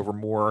puck over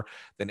more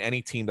than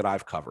any team that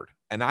I've covered.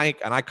 And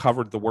I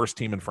covered the worst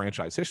team in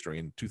franchise history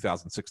in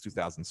 2006,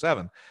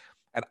 2007.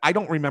 And I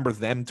don't remember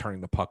them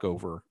turning the puck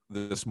over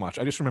this much.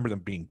 I just remember them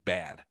being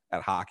bad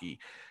at hockey.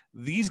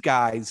 These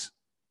guys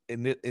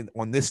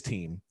on this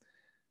team,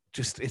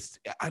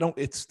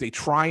 they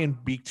try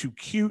and be too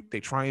cute. They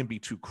try and be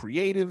too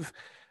creative.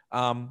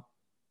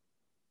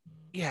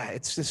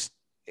 It's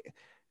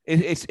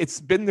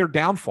been their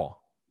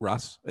downfall,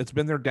 Russ. It's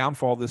been their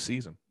downfall this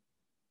season.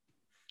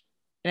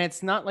 And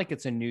it's not like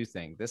it's a new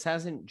thing. This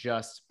hasn't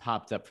just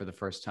popped up for the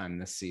first time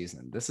this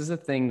season. This is a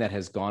thing that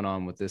has gone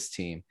on with this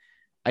team.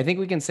 I think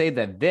we can say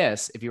that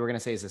this, if you were going to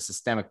say, is a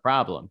systemic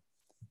problem.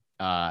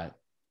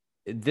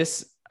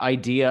 This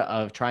idea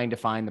of trying to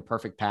find the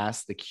perfect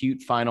pass, the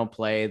cute final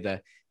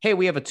play, hey,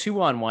 we have a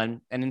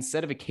 2-on-1, and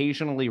instead of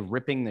occasionally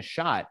ripping the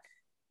shot,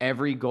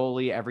 every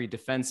goalie, every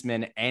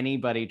defenseman,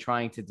 anybody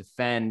trying to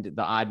defend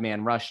the odd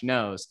man rush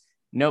knows,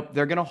 nope,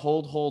 they're going to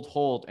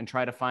hold, and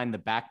try to find the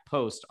back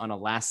post on a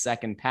last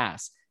second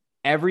pass.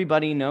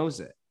 Everybody knows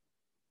it.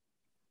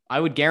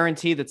 I would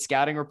guarantee that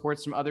scouting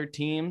reports from other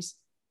teams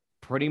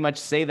pretty much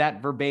say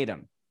that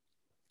verbatim.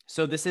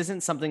 So this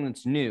isn't something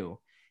that's new.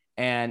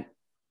 And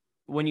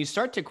when you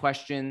start to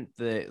question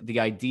the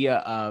idea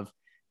of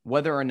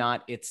whether or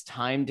not it's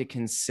time to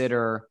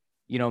consider,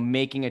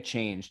 making a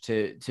change,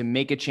 to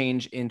make a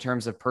change in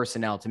terms of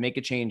personnel, to make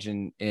a change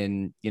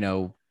in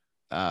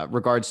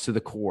regards to the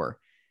core,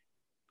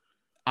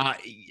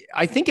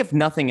 I think if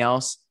nothing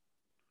else,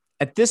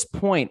 at this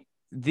point,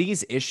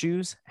 these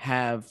issues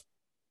have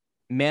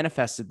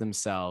manifested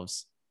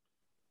themselves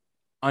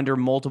under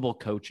multiple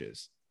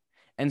coaches.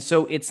 And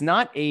so it's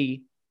not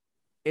a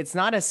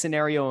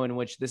scenario in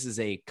which this is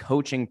a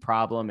coaching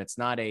problem. It's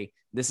not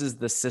this is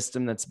the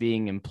system that's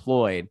being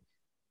employed.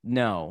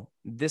 No,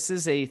 this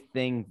is a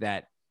thing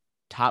that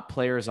top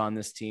players on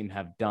this team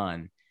have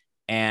done.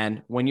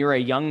 And when you're a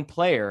young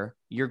player,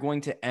 you're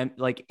going to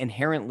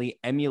inherently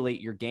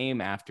emulate your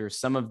game after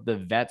some of the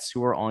vets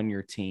who are on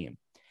your team.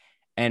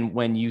 And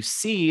when you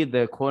see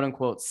the quote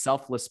unquote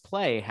selfless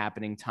play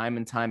happening time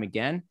and time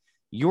again,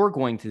 you're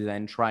going to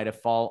then try to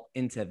fall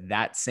into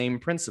that same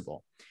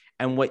principle.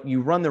 And what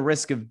you run the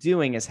risk of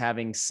doing is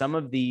having some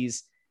of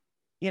these,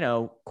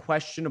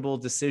 questionable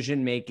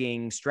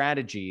decision-making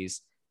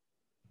strategies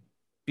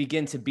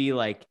begin to be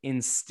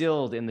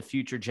instilled in the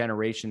future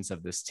generations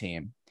of this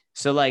team.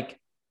 So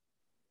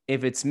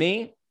if it's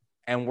me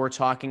and we're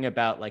talking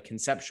about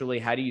conceptually,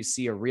 how do you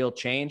see a real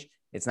change?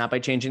 It's not by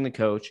changing the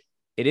coach.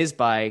 It is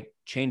by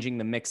changing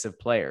the mix of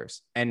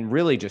players and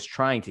really just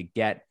trying to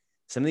get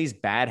some of these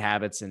bad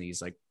habits and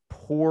these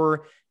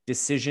poor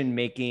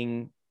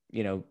decision-making,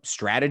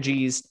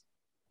 strategies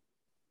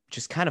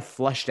just kind of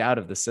flushed out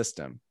of the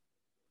system.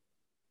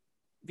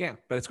 Yeah,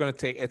 but it's going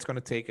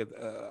to take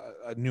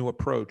a new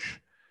approach,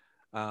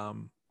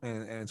 and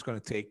it's going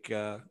to take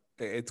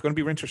it's going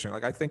to be interesting.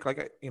 Like I think,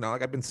 like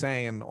I've been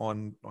saying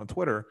on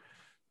Twitter,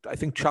 I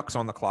think Chuck's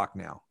on the clock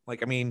now.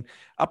 Like, I mean,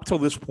 up till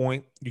this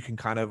point, you can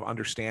kind of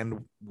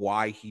understand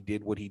why he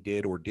did what he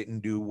did or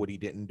didn't do what he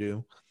didn't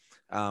do,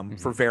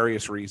 for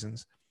various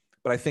reasons.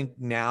 But I think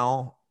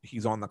now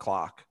he's on the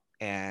clock,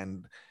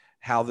 and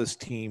how this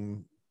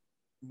team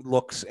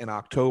looks in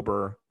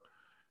October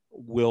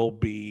will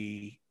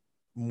be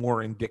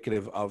more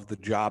indicative of the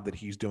job that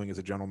he's doing as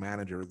a general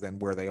manager than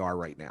where they are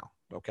right now.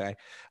 Okay.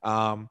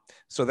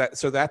 So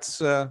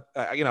that's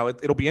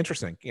it'll be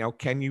interesting.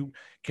 Can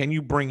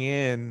you bring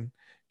in,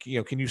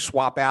 can you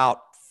swap out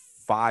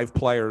 5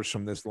 players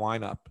from this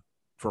lineup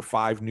for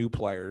 5 new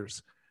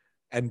players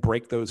and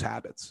break those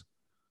habits?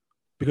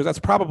 Because that's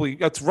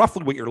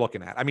roughly what you're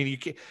looking at. I mean,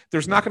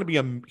 there's not going to be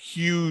a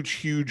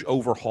huge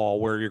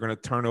overhaul where you're going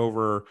to turn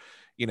over,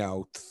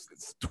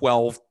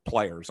 12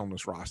 players on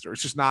this roster.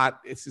 It's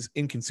just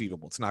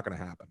inconceivable. It's not going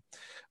to happen.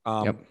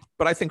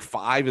 But I think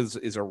 5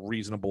 is a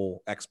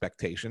reasonable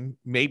expectation,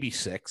 maybe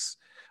 6.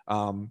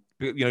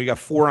 You got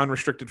 4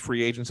 unrestricted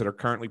free agents that are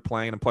currently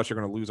playing, and plus you're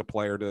going to lose a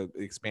player to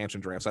the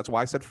expansion drafts. That's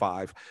why I said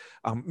 5.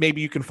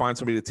 Maybe you can find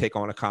somebody to take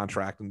on a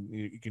contract and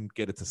you can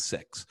get it to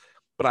 6.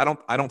 But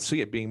I don't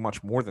see it being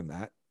much more than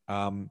that.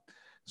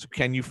 So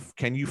can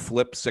you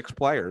flip 6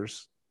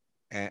 players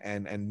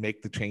and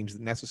make the change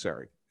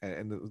necessary?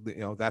 And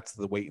that's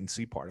the wait and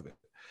see part of it.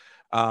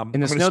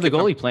 In the Snow the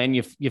goalie plan,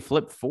 you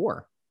flip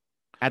 4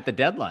 at the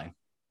deadline.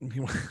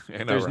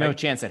 There's no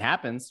chance it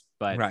happens,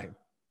 but right.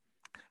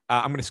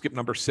 I'm going to skip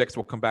number 6.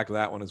 We'll come back to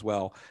that one as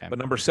well. Okay. But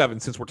number 7,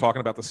 since we're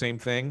talking about the same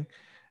thing,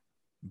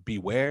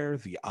 beware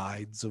the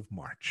Ides of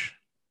March.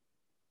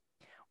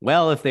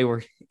 Well, if they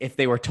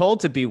were told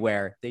to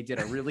beware, they did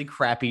a really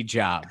crappy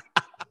job.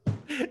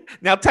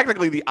 Now,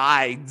 technically, the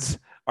Ides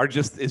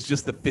is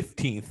just the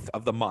 15th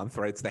of the month,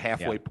 right? It's the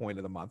halfway point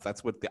of the month.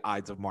 That's what the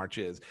Ides of March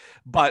is.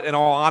 But in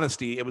all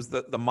honesty, it was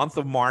the month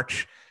of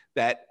March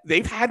that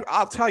they've had.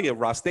 I'll tell you,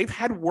 Russ, they've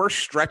had worse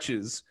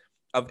stretches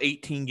of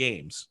 18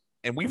 games,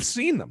 and we've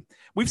seen them.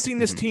 We've seen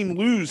this team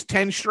lose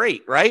 10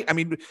 straight, right? I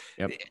mean,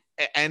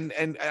 and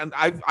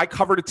I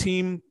covered a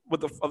team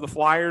of the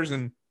Flyers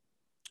in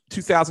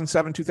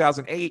 2007,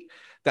 2008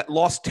 that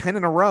lost 10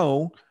 in a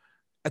row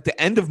at the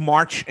end of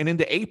March and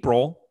into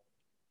April.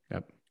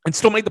 And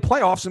still made the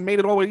playoffs and made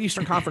it all the way to the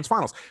Eastern Conference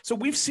Finals. So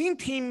we've seen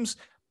teams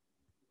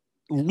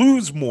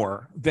lose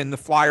more than the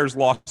Flyers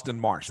lost in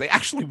March. They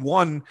actually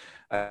won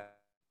a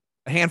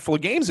handful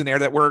of games in there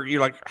that you're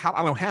like, I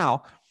don't know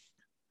how.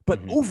 But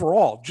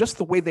overall, just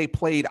the way they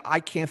played, I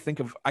can't think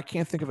of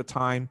a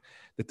time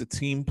that the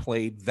team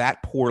played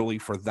that poorly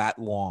for that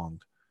long.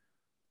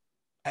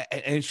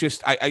 And it's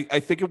just,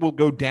 I think it will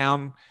go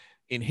down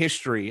in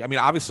history. I mean,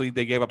 obviously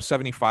they gave up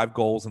 75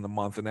 goals in the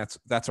month, and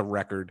that's a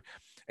record.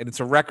 And it's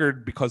a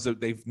record because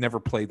they've never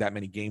played that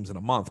many games in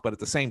a month. But at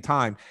the same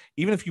time,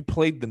 even if you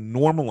played the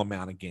normal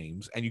amount of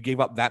games and you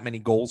gave up that many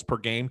goals per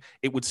game,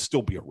 it would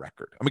still be a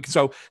record. I mean,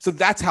 so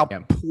that's how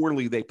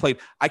poorly they played.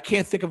 I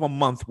can't think of a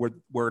month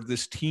where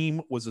this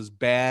team was as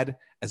bad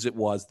as it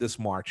was this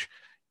March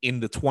in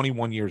the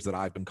 21 years that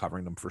I've been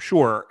covering them, for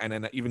sure. And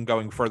then even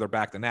going further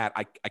back than that,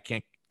 I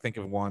can't think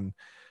of one,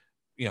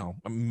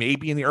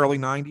 maybe in the early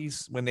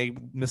 90s when they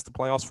missed the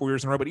playoffs 4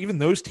 years in a row. But even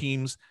those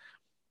teams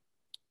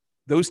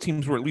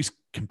were at least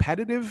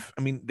competitive.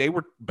 I mean, they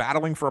were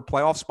battling for a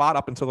playoff spot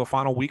up until the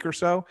final week or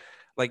so.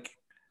 Like,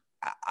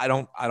 I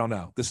don't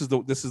know. This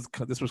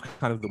was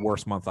kind of the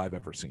worst month I've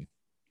ever seen.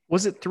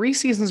 Was it 3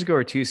 seasons ago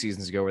or 2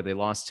 seasons ago where they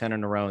lost 10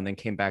 in a row and then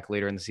came back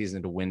later in the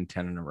season to win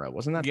 10 in a row?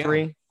 Wasn't that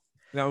 3?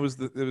 No, it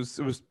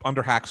was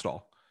under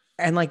Hackstall.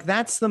 And like,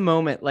 that's the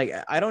moment. Like,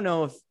 I don't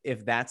know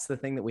if that's the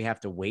thing that we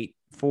have to wait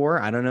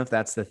for. I don't know if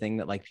that's the thing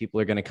that like people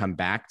are going to come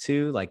back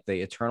to. Like,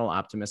 the eternal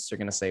optimists are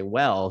going to say,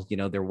 well,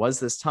 there was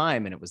this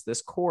time and it was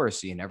this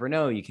course. You never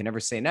know. You can never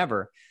say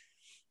never,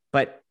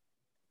 but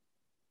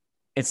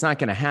it's not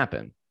going to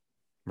happen.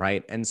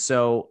 Right. And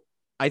so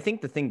I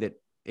think the thing that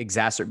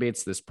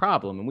exacerbates this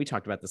problem, and we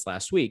talked about this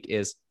last week,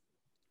 is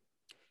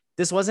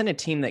this wasn't a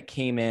team that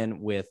came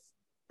in with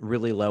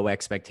really low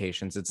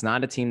expectations. It's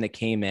not a team that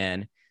came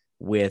in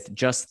with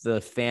just the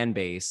fan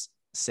base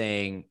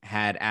saying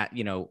had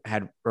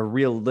a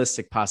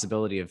realistic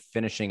possibility of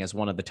finishing as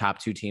one of the top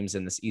 2 teams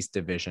in this East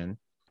Division,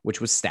 which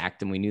was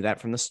stacked. And we knew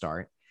that from the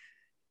start.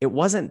 It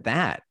wasn't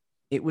that.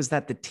 It was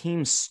that the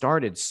team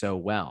started so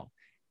well.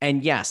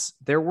 And yes,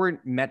 there were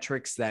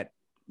metrics that,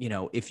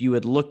 if you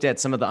had looked at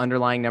some of the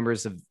underlying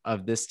numbers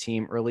of this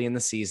team early in the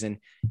season,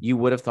 you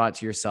would have thought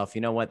to yourself,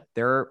 you know what,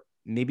 they're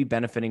maybe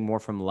benefiting more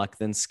from luck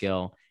than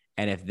skill.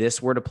 And if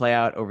this were to play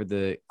out over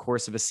the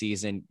course of a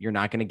season, you're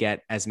not going to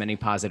get as many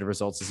positive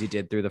results as you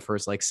did through the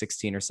first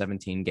 16 or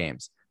 17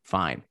 games.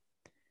 Fine.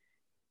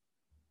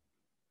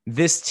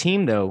 This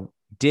team, though,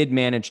 did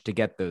manage to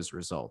get those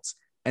results.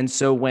 And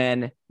so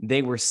when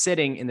they were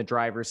sitting in the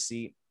driver's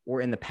seat or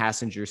in the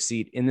passenger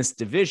seat in this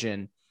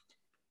division,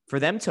 for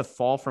them to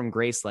fall from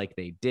grace like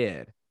they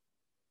did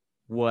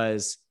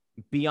was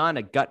beyond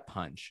a gut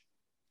punch.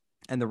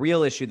 And the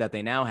real issue that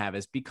they now have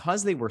is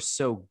because they were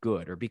so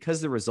good, or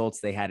because the results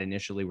they had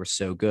initially were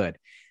so good,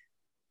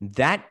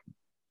 that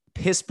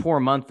piss poor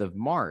month of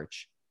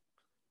March,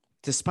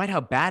 despite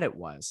how bad it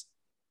was,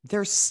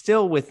 they're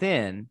still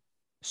within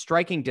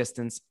striking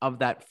distance of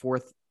that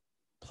fourth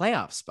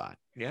playoff spot.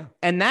 Yeah.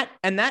 And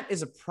that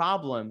is a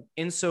problem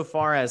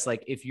insofar as,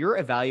 like, if you're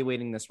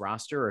evaluating this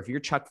roster, or if you're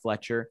Chuck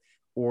Fletcher,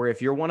 or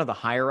if you're one of the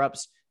higher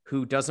ups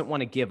who doesn't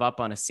want to give up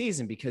on a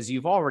season because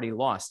you've already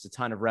lost a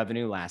ton of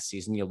revenue last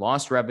season. You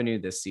lost revenue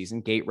this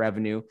season, gate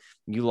revenue.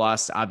 You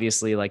lost,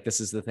 obviously, like, this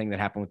is the thing that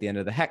happened with the end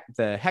of the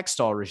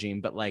Hextall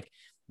regime, but like,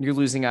 you're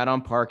losing out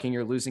on parking,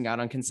 you're losing out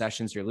on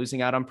concessions, you're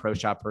losing out on pro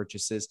shop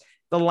purchases.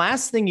 The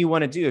last thing you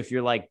want to do if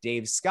you're like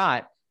Dave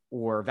Scott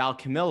or Val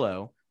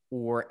Camillo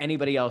or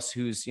anybody else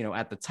who's,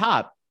 at the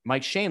top,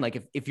 Mike Shane,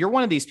 like, if you're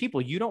one of these people,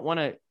 you don't want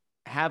to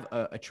have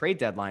a trade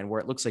deadline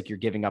where it looks like you're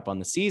giving up on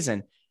the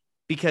season,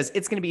 because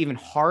it's going to be even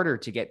harder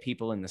to get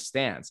people in the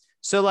stands.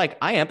 So, like,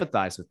 I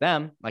empathize with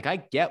them. Like, I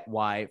get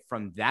why,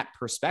 from that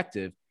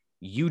perspective,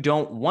 you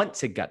don't want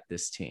to gut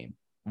this team,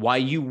 why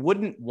you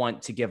wouldn't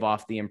want to give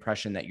off the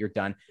impression that you're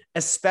done,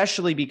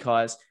 especially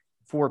because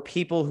for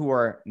people who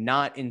are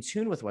not in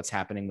tune with what's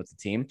happening with the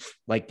team,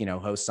 like,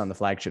 hosts on the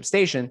flagship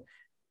station,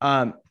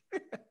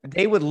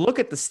 they would look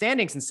at the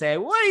standings and say,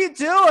 what are you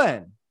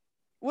doing?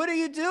 What are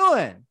you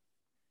doing?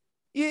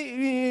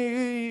 You're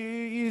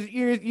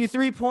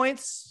 3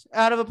 points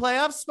out of a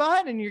playoff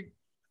spot, and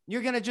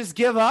you're gonna just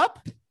give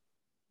up?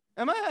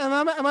 Am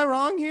I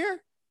wrong here?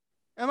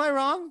 Am I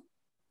wrong?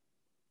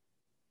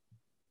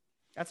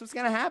 That's what's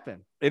gonna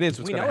happen. It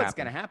is. We know it's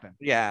gonna happen.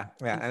 Yeah,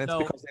 and it's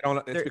because they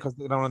don't. It's because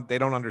they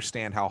don't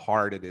understand how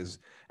hard it is,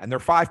 and they're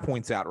 5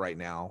 points out right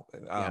now.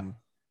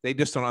 They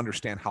just don't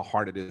understand how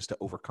hard it is to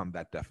overcome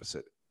that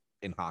deficit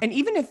in hockey. And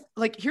even if,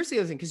 like, here's the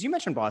other thing, because you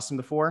mentioned Boston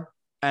before,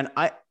 and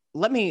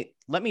let me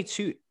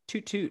toot.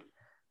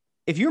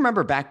 If you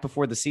remember back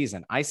before the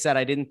season, I said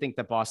I didn't think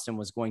that Boston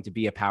was going to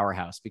be a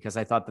powerhouse because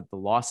I thought that the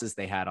losses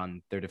they had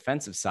on their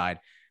defensive side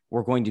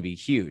were going to be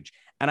huge.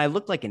 And I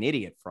looked like an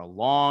idiot for a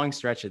long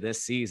stretch of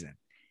this season.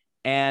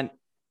 And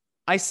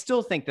I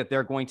still think that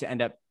they're going to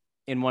end up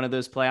in one of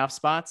those playoff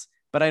spots,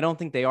 but I don't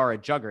think they are a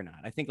juggernaut.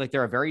 I think, like,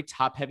 they're a very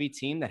top heavy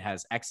team that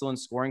has excellent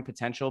scoring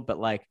potential, but,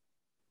 like,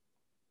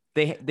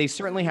 they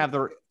certainly have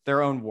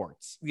their own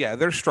warts. Yeah,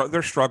 their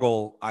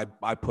struggle.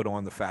 I put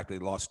on the fact they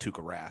lost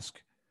Tuukka Rask.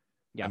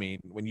 Yeah. I mean,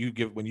 when you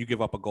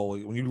give up a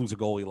goalie, when you lose a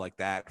goalie like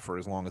that for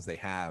as long as they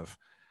have,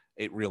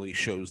 it really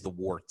shows the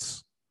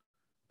warts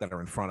that are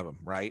in front of them,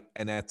 right?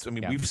 And that's,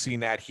 we've seen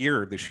that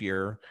here this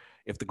year.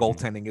 If the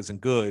goaltending isn't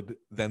good,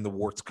 then the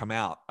warts come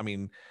out. I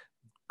mean,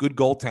 good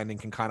goaltending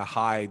can kind of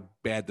hide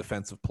bad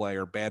defensive play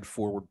or bad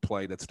forward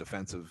play that's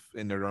defensive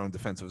in their own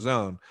defensive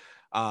zone.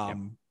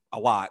 A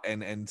lot.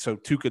 And so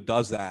Tuukka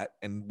does that.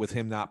 And with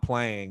him not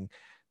playing,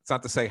 it's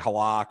not to say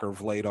Halak or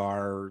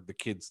Vladar or the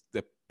kids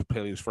that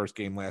played his first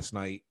game last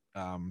night,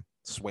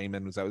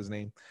 Swayman, was that his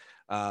name?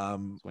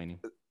 Sweeney.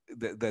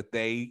 That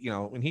they,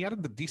 and he had a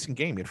decent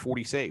game. He had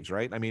 40 saves,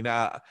 right? I mean,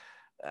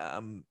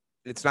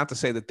 it's not to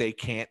say that they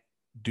can't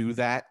do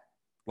that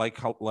like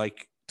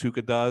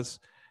Tuukka does.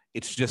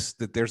 It's just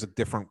that there's a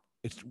different,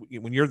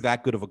 when you're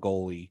that good of a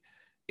goalie,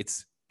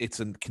 it's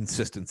a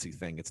consistency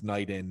thing. It's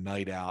night in,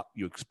 night out.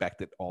 You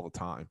expect it all the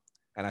time.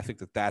 And I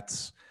think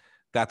that's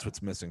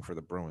what's missing for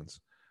the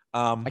Bruins.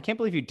 I can't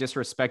believe you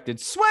disrespected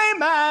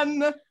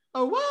Swayman.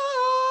 Oh,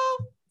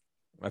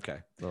 whoa. Okay.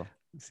 Well,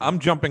 I'm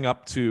jumping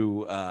up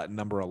to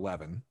number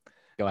 11.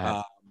 Go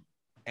ahead.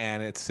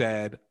 And it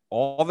said,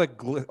 all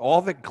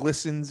that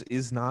glistens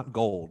is not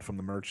gold, from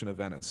the Merchant of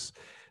Venice.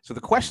 So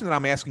the question that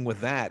I'm asking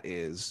with that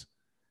is,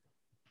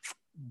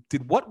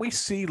 did what we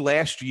see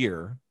last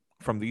year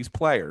from these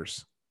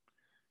players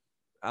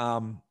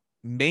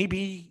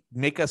maybe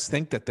make us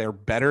think that they're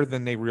better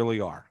than they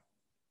really are?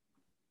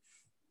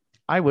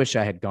 I wish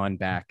I had gone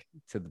back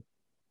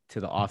to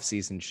the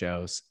off-season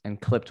shows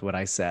and clipped what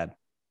I said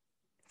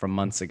from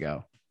months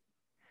ago.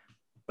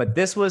 But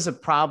this was a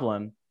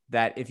problem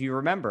that, if you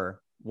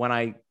remember, when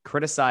I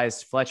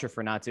criticized Fletcher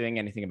for not doing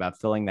anything about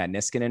filling that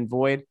Niskanen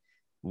void,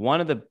 one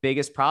of the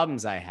biggest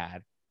problems I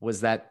had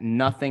was that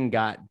nothing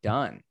got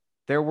done.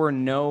 There were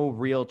no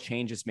real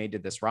changes made to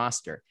this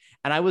roster.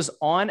 And I was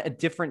on a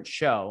different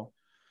show.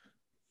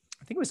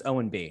 I think it was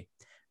O&B.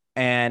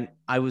 And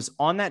I was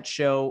on that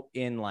show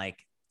in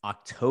like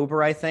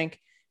October, I think.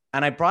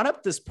 And I brought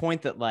up this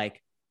point that,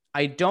 like,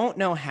 I don't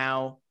know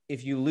how,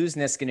 if you lose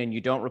Niskanen,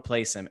 you don't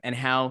replace him, and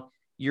how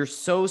you're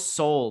so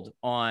sold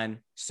on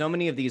so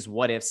many of these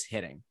what ifs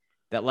hitting,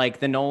 that, like,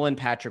 the Nolan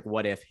Patrick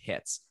what if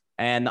hits,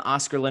 and the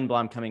Oscar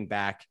Lindblom coming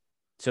back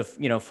to,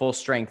 full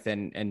strength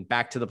and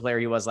back to the player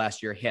he was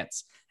last year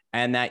hits.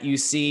 And that you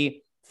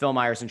see Phil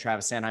Myers and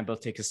Travis Sanheim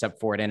both take a step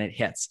forward and it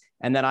hits.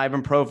 And that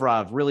Ivan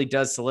Provorov really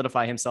does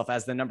solidify himself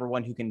as the number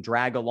one who can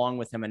drag along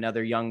with him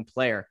another young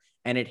player,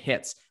 and it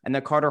hits. And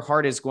that Carter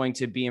Hart is going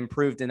to be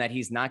improved, and that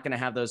he's not going to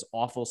have those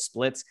awful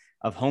splits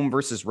of home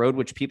versus road,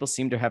 which people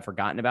seem to have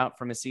forgotten about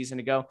from a season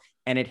ago,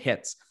 and it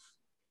hits.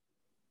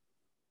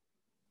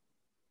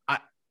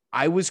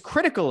 I was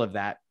critical of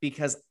that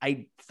because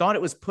I thought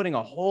it was putting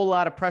a whole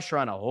lot of pressure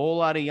on a whole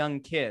lot of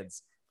young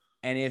kids.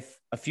 And if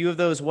a few of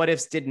those what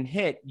ifs didn't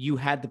hit, you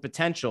had the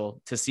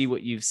potential to see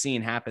what you've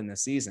seen happen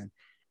this season.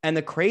 And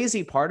the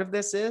crazy part of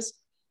this is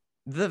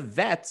the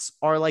vets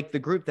are like the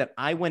group that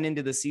I went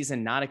into the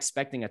season not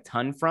expecting a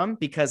ton from,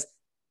 because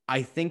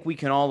I think we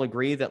can all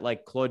agree that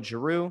like Claude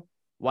Giroux,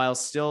 while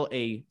still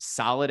a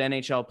solid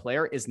NHL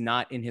player, is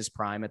not in his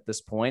prime at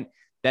this point,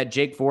 that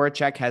Jake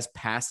Voracek has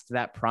passed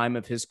that prime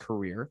of his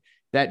career,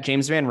 that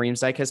James Van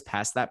Riemsdyk has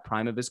passed that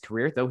prime of his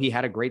career, though he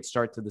had a great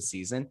start to the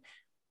season.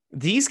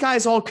 These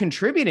guys all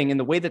contributing in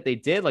the way that they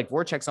did. Like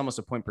Voracek's almost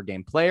a point per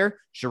game player.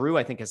 Giroux,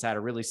 I think, has had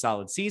a really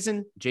solid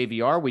season.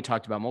 JVR, we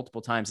talked about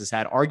multiple times, has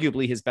had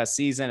arguably his best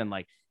season. And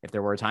like, if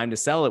there were a time to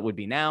sell, it would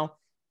be now.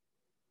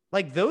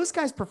 Like those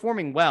guys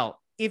performing well.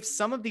 If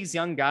some of these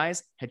young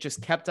guys had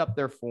just kept up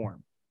their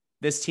form,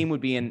 this team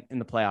would be in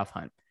the playoff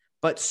hunt.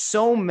 But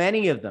so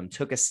many of them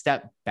took a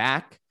step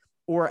back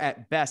or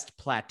at best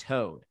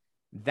plateaued.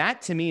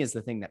 That to me is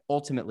the thing that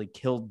ultimately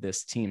killed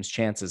this team's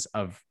chances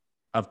of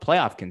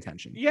playoff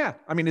contention. Yeah.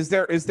 I mean, is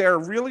there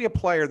really a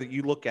player that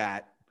you look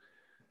at,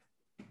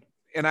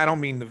 and I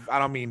don't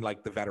mean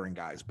like the veteran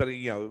guys, but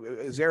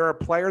is there a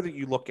player that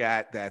you look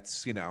at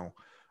that's,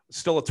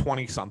 still a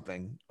 20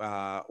 something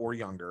or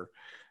younger,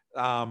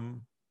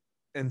 and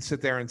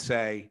sit there and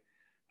say,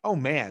 oh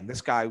man,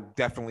 this guy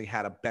definitely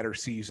had a better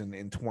season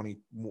in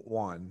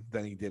 21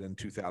 than he did in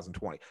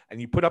 2020. And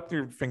you put up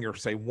your finger,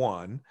 say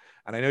one,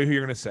 and I know who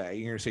you're going to say.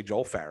 You're going to say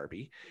Joel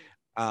Farabee.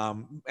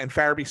 And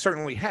Farabee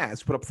certainly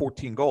has put up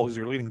 14 goals. He's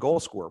your leading goal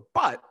scorer.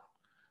 But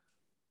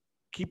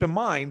keep in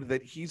mind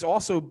that he's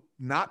also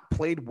not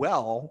played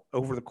well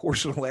over the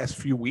course of the last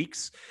few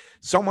weeks,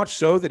 so much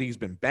so that he's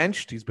been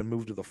benched. He's been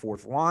moved to the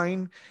fourth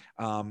line.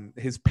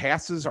 His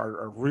passes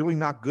are really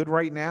not good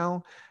right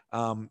now.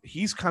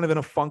 He's kind of in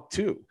a funk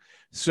too.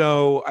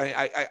 So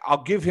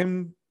I'll give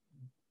him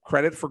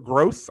credit for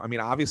growth. I mean,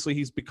 obviously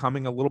he's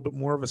becoming a little bit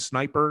more of a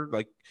sniper,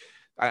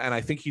 and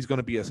I think he's going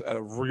to be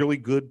a really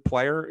good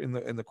player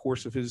in the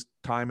course of his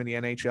time in the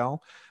NHL.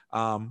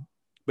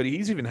 But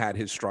he's even had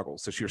his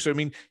struggles this year. So, I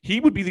mean,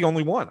 he would be the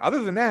only one.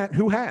 Other than that,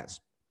 who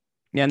has?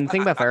 Yeah, and the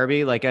thing about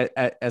Farabee, like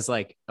as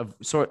like a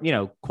sort,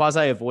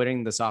 quasi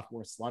avoiding the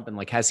sophomore slump, and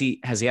like has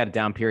he had a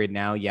down period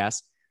now?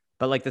 Yes,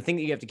 but like the thing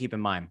that you have to keep in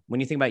mind when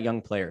you think about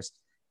young players,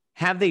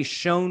 have they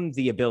shown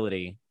the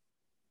ability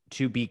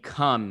to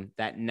become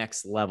that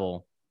next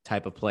level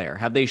type of player?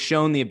 Have they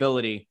shown the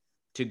ability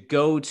to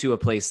go to a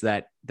place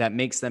that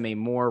makes them a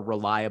more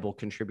reliable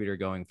contributor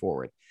going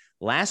forward?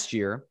 Last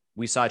year,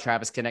 we saw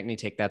Travis Konecny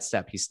take that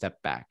step. He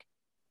stepped back.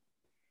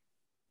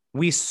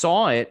 We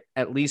saw it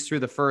at least through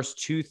the first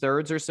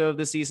 2/3 or so of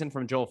the season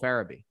from Joel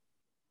Farabee.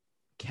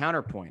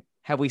 Counterpoint.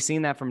 Have we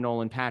seen that from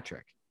Nolan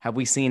Patrick? Have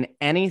we seen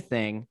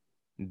anything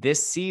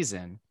this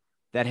season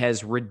that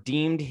has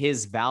redeemed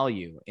his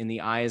value in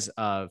the eyes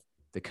of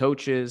the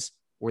coaches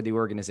or the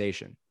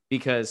organization?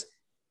 Because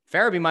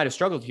Farabee might have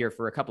struggled here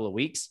for a couple of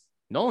weeks.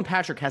 Nolan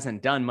Patrick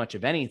hasn't done much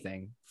of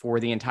anything for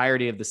the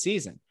entirety of the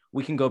season.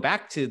 We can go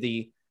back to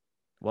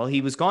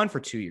he was gone for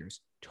 2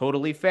 years.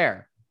 Totally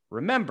fair.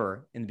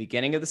 Remember, in the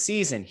beginning of the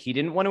season, he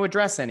didn't want to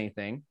address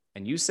anything.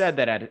 And you said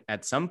that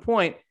at some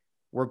point,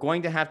 we're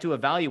going to have to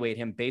evaluate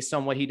him based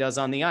on what he does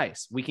on the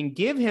ice. We can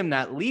give him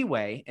that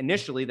leeway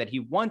initially that he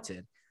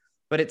wanted,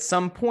 but at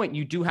some point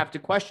you do have to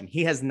question.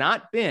 He has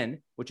not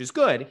been, which is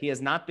good, he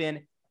has not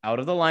been out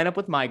of the lineup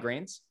with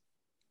migraines.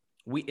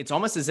 It's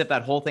almost as if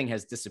that whole thing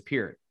has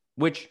disappeared,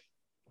 which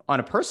on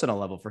a personal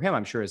level for him,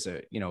 I'm sure is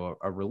a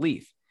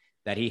relief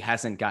that he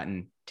hasn't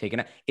gotten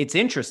taken out. It's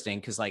interesting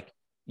because like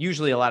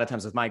usually a lot of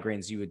times with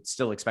migraines, you would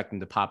still expect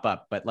them to pop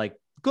up, but like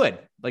good,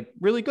 like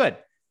really good.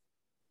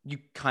 You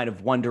kind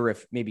of wonder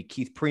if maybe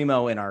Keith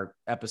Primo in our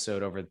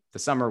episode over the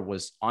summer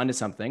was onto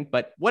something,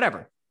 but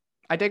whatever.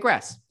 I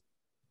digress.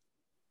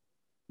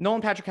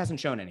 Nolan Patrick hasn't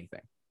shown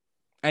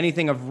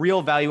anything of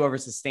real value over a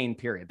sustained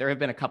period. There have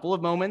been a couple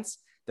of moments.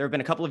 There have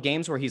been a couple of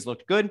games where he's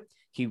looked good.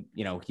 He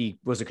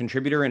was a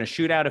contributor in a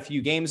shootout a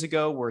few games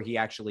ago where he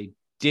actually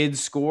did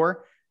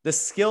score. The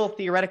skill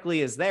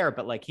theoretically is there,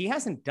 but like he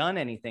hasn't done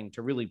anything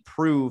to really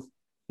prove,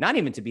 not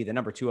even to be the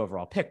number 2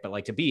 overall pick, but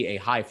like to be a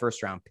high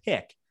first round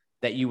pick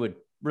that you would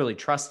really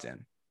trust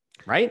in.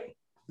 Right.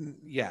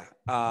 Yeah.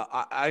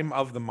 I'm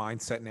of the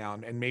mindset now,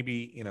 and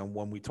maybe,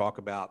 when we talk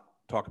about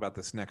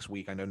this next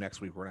week, I know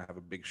next week we're going to have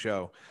a big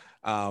show.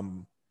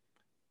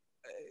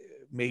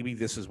 Maybe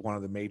this is one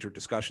of the major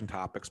discussion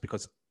topics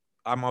because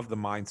I'm of the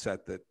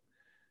mindset that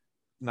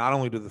not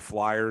only are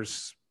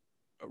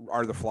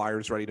the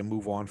Flyers ready to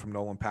move on from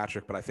Nolan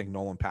Patrick, but I think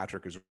Nolan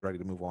Patrick is ready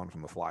to move on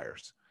from the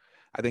Flyers.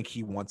 I think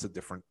he wants a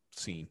different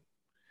scene.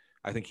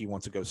 I think he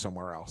wants to go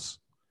somewhere else.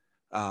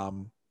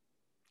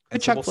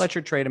 Did Chuck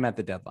Fletcher trade him at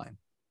the deadline?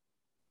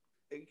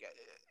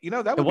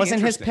 That it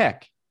wasn't his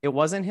pick. It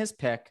wasn't his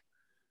pick.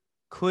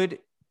 Could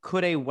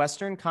a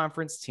Western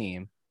Conference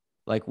team,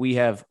 like we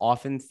have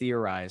often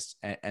theorized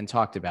and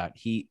talked about,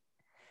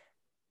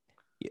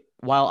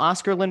 while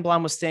Oscar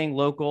Lindblom was staying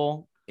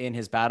local in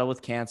his battle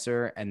with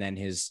cancer and then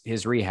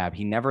his rehab.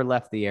 He never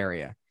left the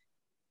area.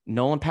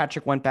 Nolan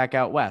Patrick went back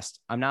out west.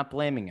 I'm not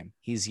blaming him.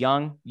 He's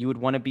young. You would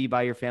want to be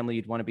by your family.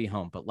 You'd want to be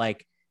home. But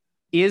like,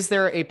 is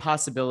there a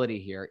possibility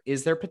here?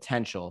 Is there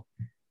potential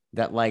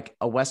that like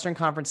a Western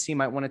Conference team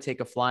might want to take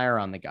a flyer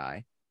on the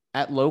guy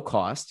at low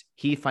cost?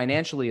 He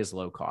financially is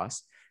low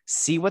cost.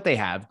 See what they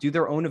have, do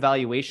their own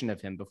evaluation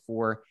of him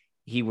before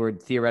he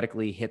would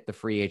theoretically hit the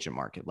free agent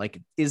market.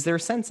 Like, is there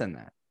sense in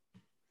that?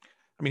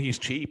 I mean, he's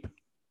cheap.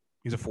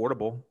 He's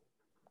affordable.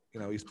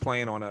 You know, he's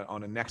playing on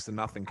a next to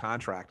nothing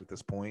contract at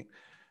this point.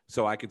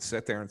 So I could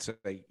sit there and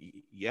say,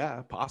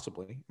 yeah,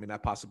 possibly. I mean,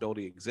 that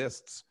possibility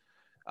exists.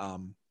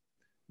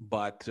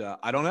 But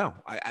I don't know.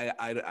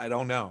 I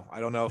don't know. I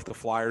don't know if the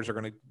Flyers are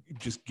going to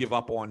just give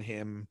up on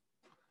him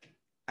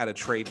at a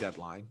trade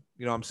deadline.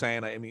 You know what I'm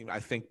saying? I mean, I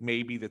think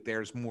maybe that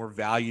there's more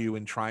value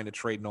in trying to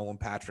trade Nolan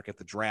Patrick at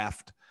the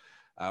draft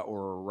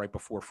or right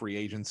before free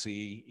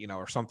agency, you know,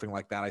 or something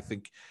like that. I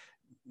think,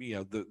 you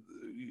know,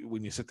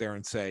 when you sit there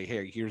and say,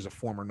 hey, here's a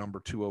former number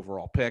 2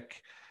 overall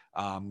pick.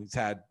 He's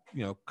had,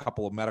 you know, a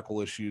couple of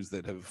medical issues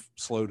that have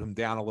slowed him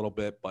down a little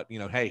bit, but, you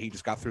know, hey, he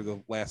just got through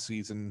the last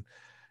season,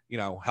 you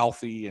know,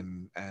 healthy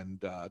and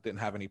didn't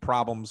have any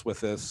problems with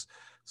this.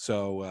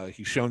 So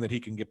he's shown that he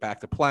can get back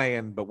to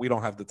playing, but we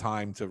don't have the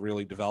time to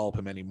really develop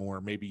him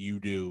anymore. Maybe you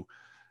do,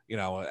 you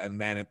know,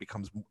 and then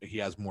he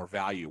has more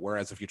value.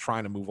 Whereas if you're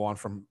trying to move on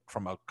from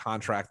a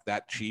contract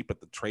that cheap at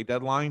the trade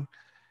deadline,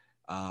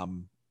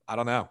 I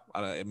don't know.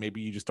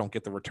 Maybe you just don't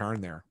get the return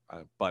there.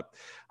 But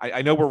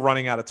I know we're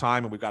running out of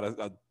time and we've got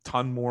a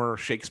ton more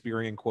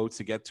Shakespearean quotes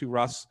to get to,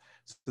 Russ.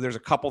 So there's a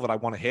couple that I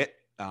want to hit,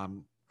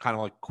 kind of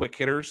like quick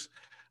hitters.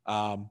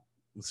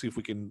 Let's see if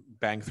we can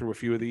bang through a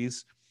few of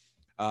these.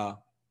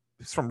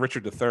 It's from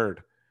Richard III.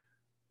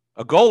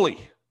 A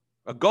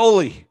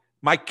goalie,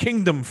 my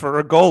kingdom for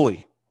a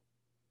goalie.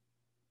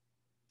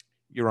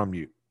 You're on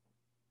mute.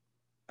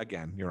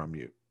 Again, you're on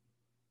mute.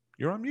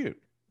 You're on mute.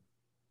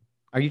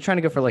 Are you trying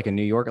to go for like a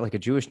New Yorker, like a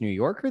Jewish New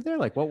Yorker there?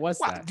 Like, what was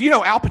that? Do you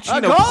know Al Pacino?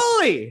 A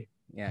goalie!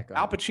 Yeah, go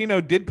ahead. Al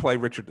Pacino did play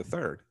Richard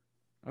III.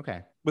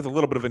 Okay. With a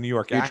little bit of a New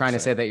York accent. You're trying to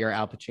say that you're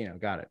Al Pacino.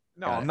 Got it.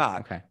 No, I'm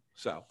not. Okay.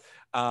 So,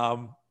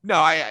 no,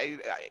 I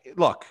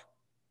look,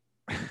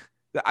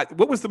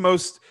 what was the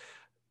most,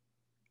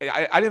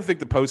 I didn't think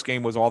the post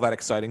game was all that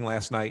exciting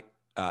last night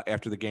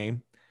after the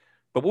game,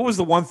 but what was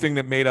the one thing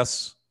that made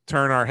us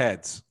turn our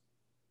heads?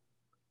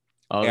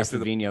 Oh, that's the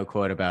Vino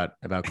quote about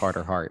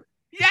Carter Hart.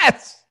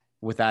 Yes.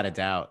 Without a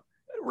doubt.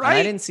 Right. And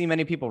I didn't see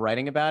many people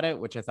writing about it,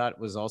 which I thought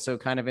was also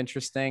kind of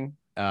interesting.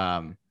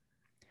 A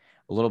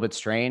little bit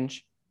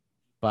strange,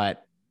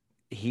 but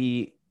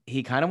he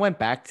kind of went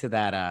back to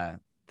that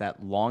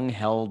long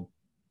held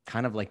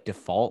kind of like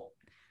default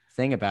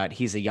thing about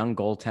he's a young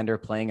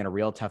goaltender playing in a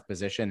real tough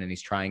position and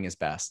he's trying his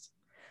best.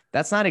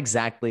 That's not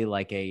exactly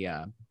like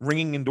a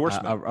ringing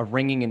endorsement, a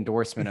ringing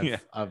endorsement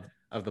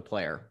of the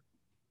player.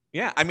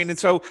 Yeah. I mean, and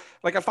so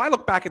like, if I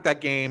look back at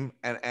that game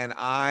and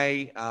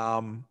I,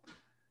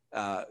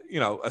 you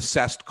know,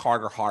 assessed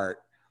Carter Hart,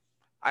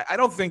 I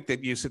don't think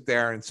that you sit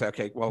there and say,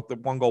 okay, well, the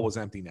one goal was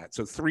empty net.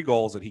 So 3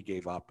 goals that he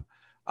gave up.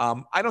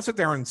 I don't sit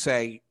there and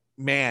say,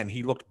 man,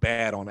 he looked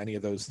bad on any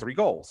of those 3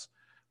 goals.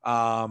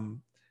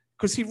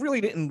 Because he really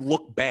didn't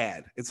look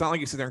bad. It's not like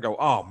you sit there and go,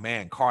 oh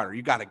man, Carter,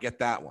 you got to get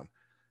that one.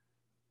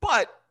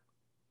 But,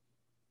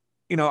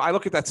 you know, I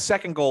look at that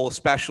second goal,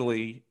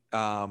 especially,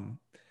 and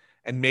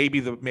maybe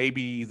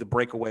the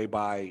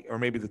breakaway or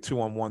maybe the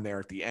 2-on-1 there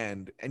at the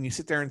end. And you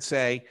sit there and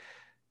say,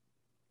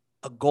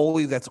 a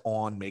goalie that's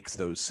on makes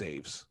those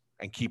saves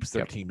and keeps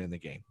their team in the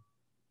game.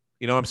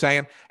 You know what I'm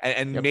saying?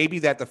 And maybe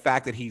that the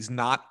fact that he's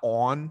not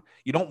on,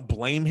 you don't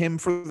blame him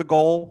for the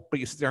goal, but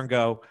you sit there and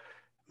go,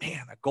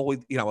 man, that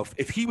goalie, you know,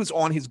 if he was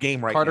on his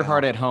game right now. Carter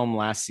Hart at home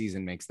last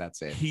season makes that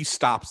save. He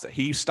stops it.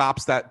 He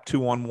stops that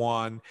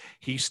 2-on-1.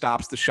 He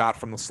stops the shot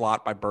from the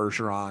slot by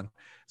Bergeron.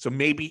 So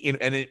maybe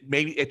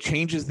it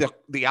changes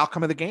the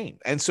outcome of the game.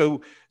 And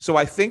so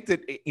I think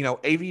that, you know,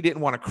 AV didn't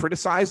want to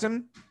criticize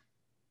him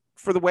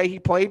for the way he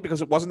played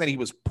because it wasn't that he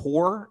was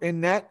poor in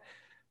net,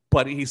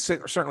 but he's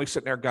certainly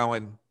sitting there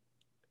going,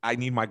 I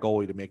need my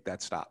goalie to make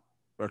that stop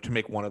or to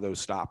make one of those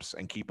stops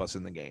and keep us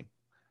in the game.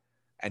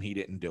 And he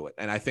didn't do it.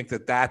 And I think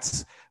that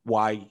that's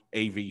why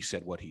AV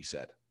said what he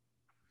said.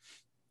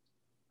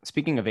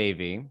 Speaking of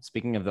AV,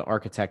 speaking of the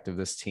architect of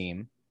this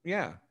team.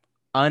 Yeah.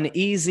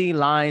 Uneasy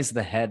lies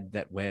the head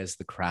that wears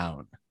the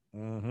crown.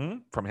 Mm-hmm.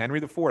 From Henry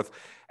IV.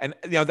 And,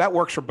 you know, that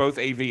works for both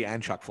AV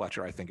and Chuck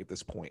Fletcher, I think, at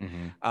this point.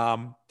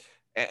 Mm-hmm.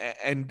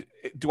 And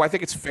do I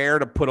think it's fair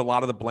to put a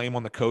lot of the blame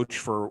on the coach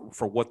for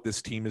what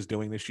this team is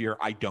doing this year?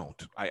 I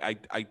don't. I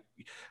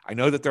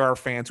know that there are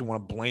fans who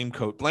want to blame the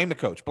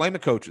coach, blame the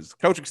coaches. The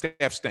coaching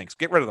staff stinks.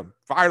 Get rid of them.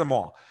 Fire them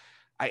all.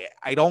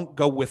 I don't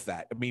go with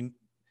that. I mean,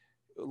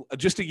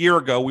 just a year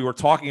ago, we were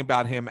talking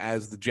about him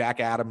as the Jack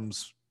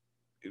Adams,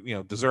 you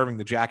know, deserving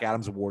the Jack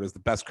Adams Award as the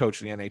best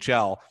coach in the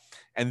NHL.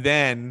 And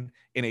then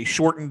in a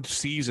shortened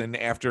season,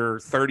 after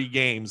 30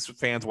 games,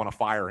 fans want to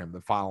fire him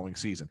the following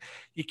season.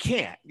 You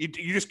can't. You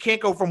just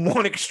can't go from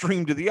one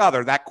extreme to the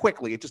other that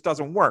quickly. It just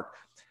doesn't work.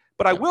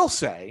 But I will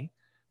say,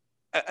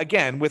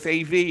 again, with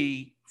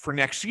AV for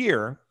next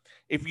year,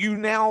 if you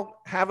now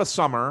have a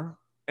summer,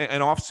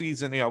 an off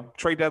season,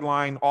 trade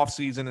deadline, off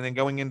season, and then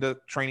going into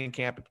training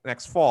camp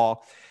next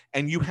fall,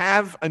 and you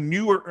have a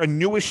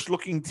newish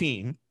looking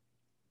team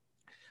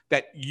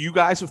that you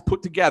guys have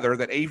put together,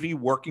 that AV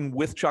working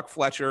with Chuck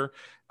Fletcher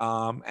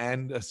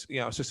and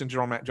assistant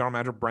general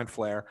manager Brent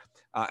Flair,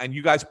 and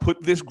you guys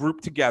put this group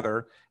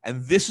together,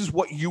 and this is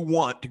what you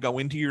want to go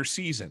into your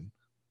season,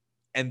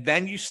 and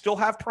then you still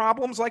have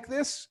problems like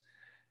this.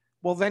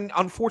 Well, then,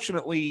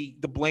 unfortunately,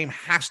 the blame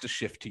has to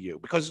shift to you,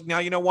 because now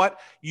you know what?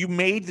 You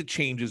made the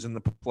changes in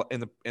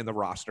the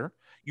roster.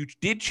 You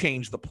did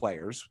change the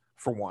players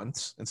for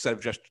once, instead of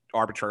just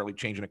arbitrarily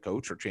changing a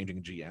coach or changing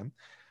a GM.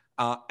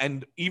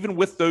 And even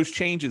with those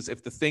changes,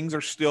 if the things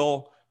are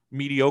still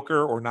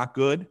mediocre or not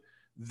good,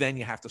 then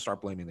you have to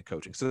start blaming the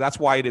coaching. So that's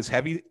why it is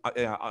heavy.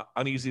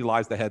 Uneasy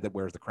lies the head that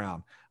wears the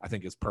crown. I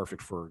think is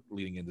perfect for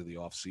leading into the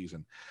off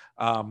season.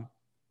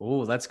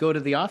 Let's go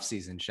to the off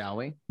season, shall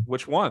we?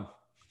 Which one?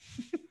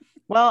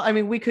 Well, I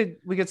mean, we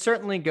could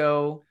certainly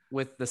go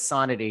with the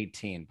Sonnet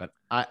 18, but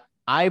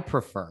I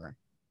prefer.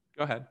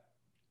 Go ahead.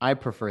 I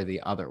prefer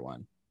the other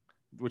one,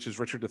 which is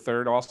Richard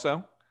III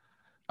also.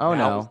 Oh,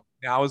 no.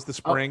 Now is the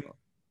spring. Oh.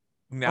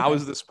 Now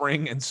is the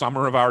spring and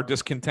summer of our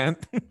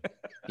discontent.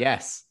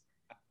 Yes,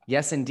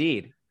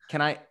 indeed.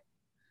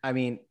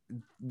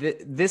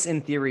 This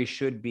in theory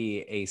should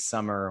be a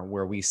summer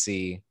where we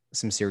see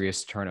some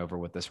serious turnover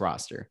with this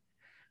roster.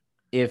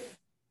 If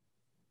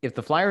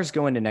the Flyers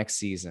go into next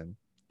season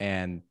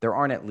and there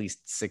aren't at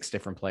least 6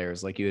 different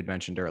players, like you had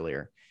mentioned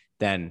earlier,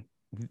 then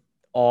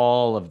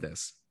all of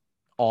this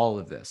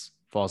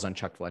falls on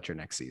Chuck Fletcher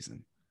next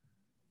season.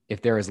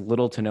 If there is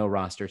little to no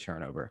roster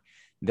turnover,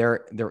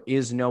 there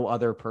is no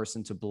other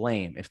person to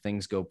blame if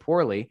things go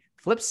poorly.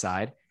 Flip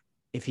side,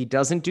 if he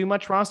doesn't do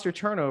much roster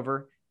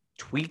turnover,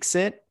 tweaks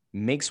it,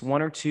 makes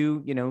 1 or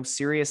 2,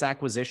 serious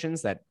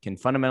acquisitions that can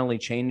fundamentally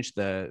change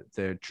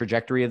the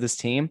trajectory of this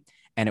team,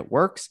 and it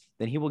works,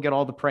 then he will get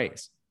all the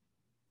praise,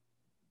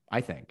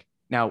 I think.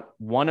 Now,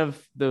 one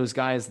of those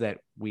guys that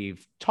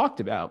we've talked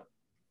about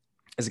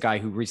is a guy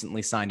who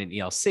recently signed an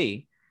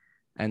ELC.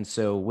 And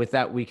so with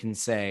that, we can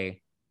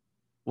say,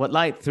 what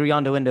light through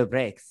yonder window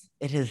breaks?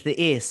 It is the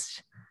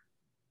east,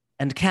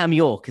 and Cam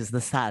York is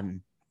the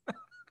sun.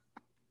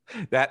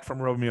 That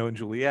from Romeo and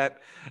Juliet.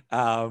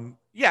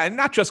 Yeah, and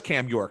not just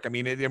Cam York. I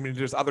mean,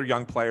 there's other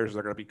young players that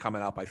are going to be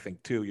coming up, I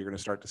think, too. You're going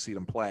to start to see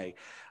them play.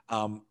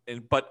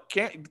 But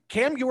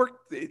Cam York,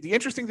 the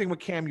interesting thing with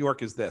Cam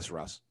York is this,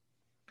 Russ,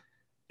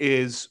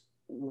 is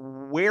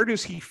where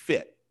does he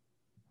fit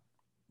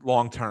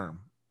long-term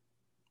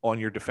in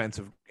your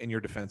defensive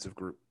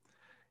group?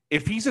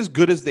 If he's as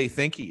good as they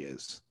think he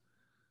is,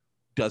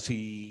 do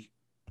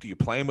you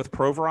play him with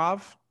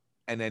Provorov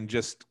and then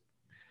just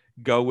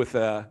go with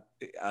a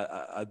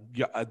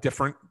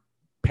different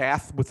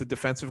path with the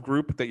defensive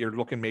group that you're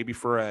looking maybe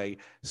for a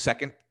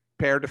second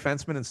pair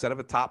defenseman instead of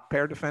a top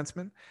pair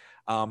defenseman?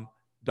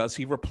 Does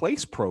he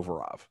replace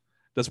Provorov?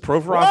 Does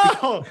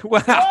Provorov?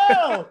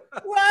 Wow.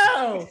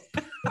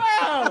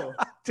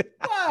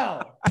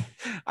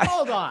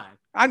 Hold on.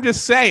 I'm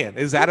just saying,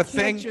 is that a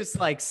thing? Just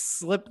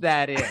slip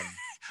that in.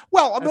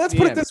 Well, let's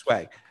put it this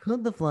way.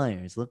 Could the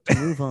Flyers look to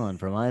move on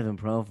from Ivan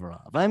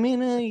Provorov? I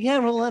mean, you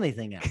can't rule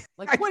anything out.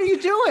 What are you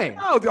doing?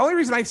 No, the only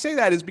reason I say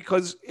that is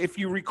because if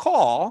you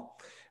recall,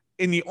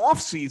 in the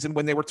offseason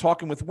when they were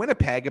talking with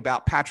Winnipeg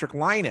about Patrick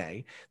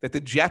Laine, that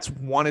the Jets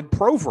wanted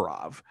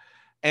Provorov,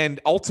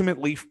 and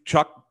ultimately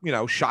Chuck,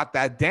 shot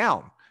that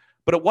down.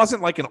 But it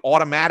wasn't like an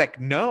automatic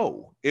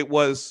no. It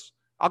was,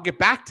 I'll get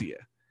back to you.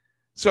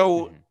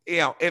 So,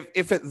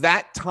 if at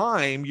that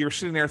time you're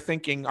sitting there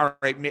thinking, all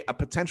right, a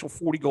potential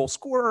 40-goal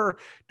scorer,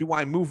 do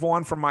I move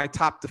on from my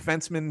top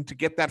defenseman to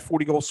get that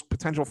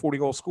potential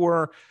 40-goal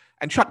scorer?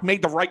 And Chuck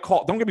made the right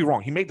call. Don't get me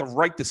wrong. He made the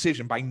right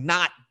decision by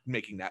not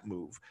making that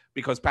move,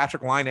 because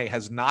Patrick Laine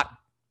has not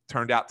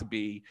turned out to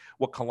be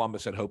what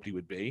Columbus had hoped he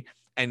would be.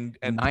 And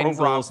 9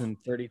 goals in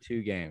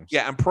 32 games.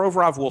 Yeah, and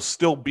Provorov will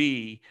still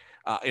be,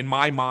 in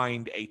my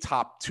mind, a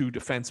top 2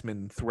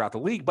 defenseman throughout the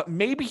league, but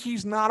maybe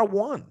he's not a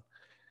 1.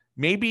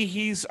 Maybe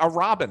he's a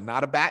Robin,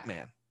 not a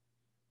Batman,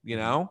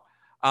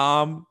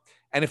 And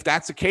if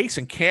that's the case,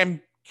 and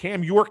Cam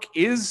York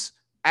is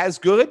as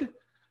good,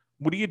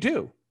 what do you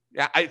do?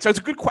 Yeah, so it's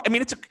a good question. I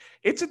mean,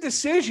 it's a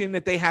decision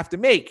that they have to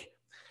make.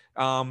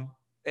 Looking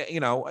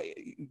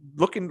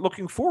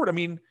forward. I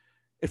mean,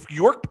 if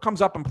York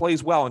comes up and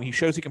plays well, and he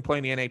shows he can play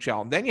in the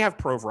NHL, and then you have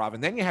Provorov,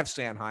 and then you have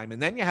Sanheim, and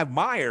then you have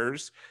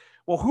Myers.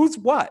 Well, who's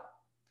what?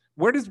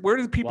 Where does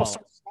people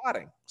start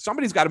slotting?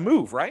 Somebody's got to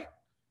move, right?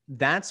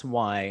 That's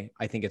why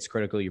I think it's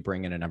critical you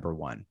bring in a number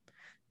 1,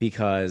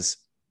 because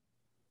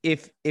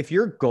if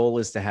your goal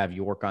is to have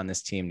York on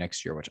this team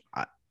next year, which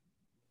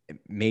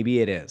maybe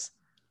it is,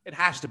 it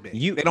has to be.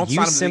 They don't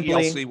sign him to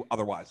the ELC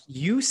otherwise.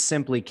 You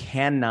simply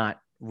cannot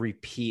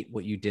repeat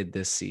what you did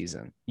this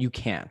season. You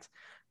can't.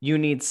 You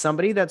need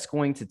somebody that's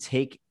going to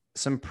take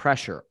some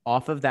pressure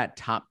off of that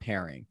top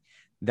pairing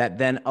that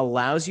then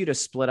allows you to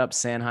split up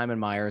Sanheim and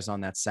Myers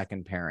on that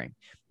second pairing.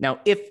 Now,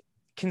 if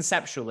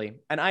conceptually,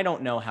 and I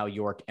don't know how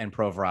York and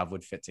Provorov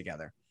would fit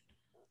together,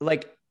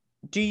 like,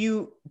 do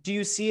you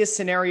see a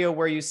scenario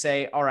where you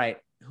say, all right,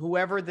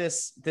 whoever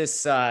this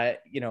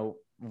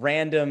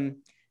random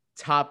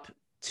top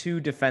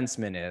two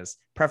defenseman is,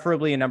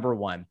 preferably a number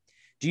one,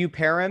 do you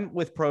pair him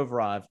with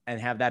Provorov and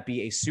have that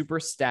be a super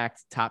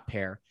stacked top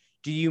pair?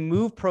 Do you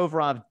move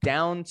Provorov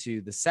down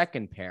to the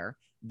second pair,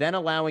 then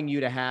allowing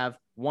you to have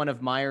one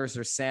of Myers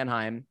or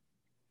Sanheim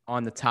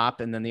on the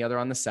top and then the other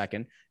on the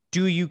second?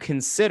 Do you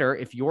consider,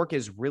 if York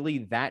is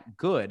really that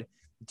good,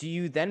 do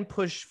you then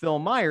push Phil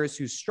Myers,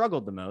 who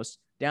struggled the most,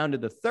 down to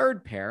the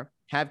third pair,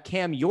 have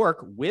Cam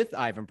York with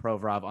Ivan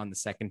Provorov on the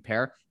second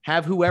pair,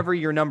 have whoever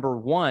your number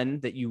one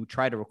that you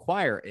try to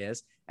require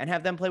is, and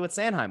have them play with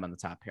Sanheim on the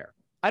top pair?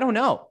 I don't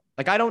know.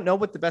 Like, I don't know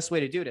what the best way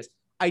to do it is.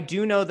 I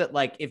do know that,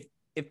 like,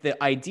 if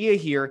the idea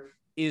here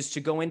is to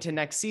go into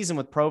next season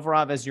with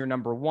Provorov as your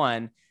number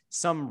one,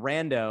 some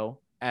rando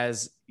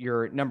as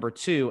your number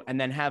two, and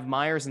then have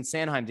Myers and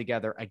Sanheim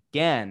together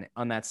again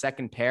on that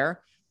second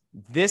pair,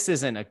 this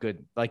isn't a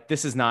good, like,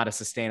 this is not a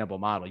sustainable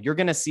model. You're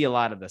going to see a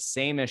lot of the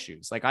same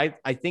issues. Like,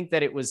 I think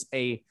that it was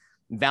a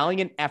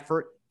valiant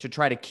effort to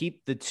try to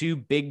keep the two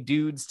big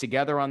dudes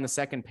together on the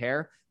second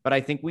pair. But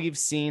I think we've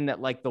seen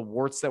that, like, the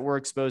warts that were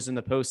exposed in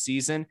the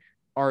postseason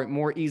are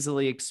more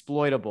easily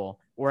exploitable,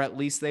 or at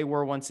least they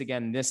were once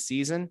again this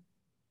season.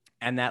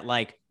 And that,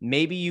 like,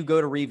 maybe you go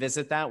to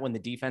revisit that when the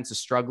defense is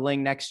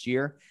struggling next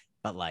year,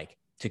 but, like,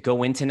 to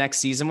go into next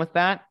season with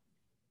that,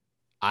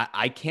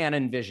 I can't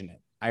envision it.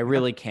 I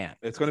really can't.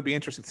 It's going to be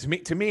interesting.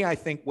 To me, I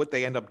think what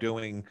they end up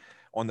doing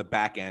on the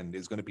back end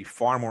is going to be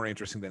far more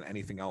interesting than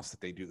anything else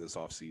that they do this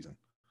offseason.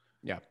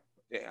 Yeah.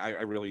 I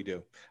really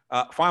do.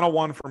 Final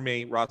one for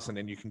me, Russ, and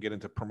then you can get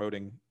into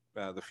promoting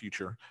the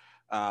future.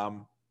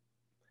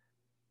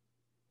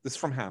 This is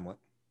from Hamlet.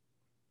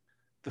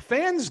 The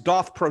fans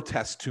doth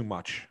protest too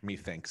much,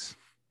 methinks.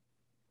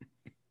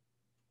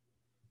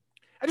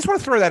 I just want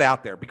to throw that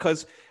out there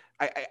because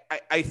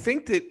I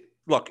think that,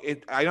 look,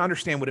 I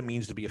understand what it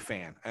means to be a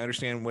fan. I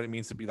understand what it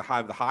means to be the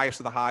highest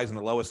of the highs and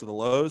the lowest of the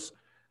lows.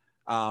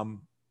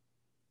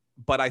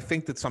 But I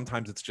think that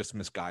sometimes it's just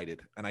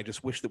misguided. And I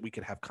just wish that we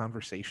could have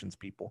conversations,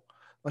 people.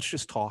 Let's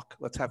just talk.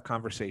 Let's have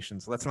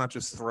conversations. Let's not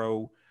just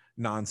throw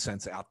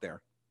nonsense out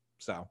there.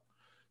 So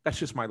that's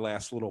just my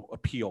last little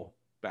appeal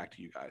back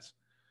to you guys.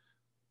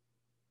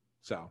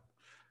 So,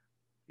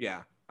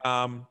 yeah.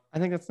 I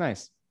think that's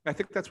nice. I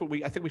think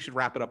we should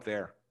wrap it up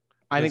there.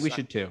 I think we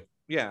should too.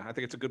 Yeah, I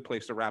think it's a good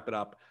place to wrap it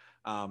up.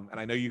 And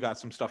I know you got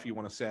some stuff you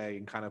want to say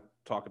and kind of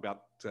talk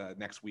about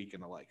next week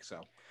and the like.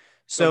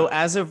 So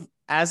as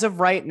of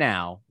right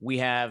now, we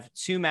have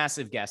two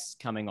massive guests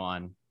coming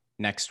on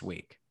next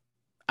week.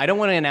 I don't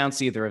want to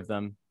announce either of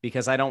them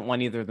because I don't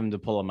want either of them to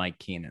pull a Mike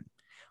Keenan.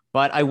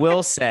 But I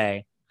will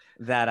say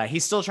that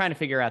he's still trying to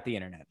figure out the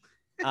internet.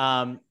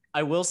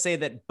 I will say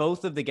that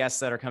both of the guests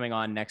that are coming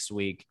on next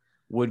week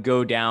would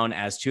go down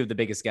as two of the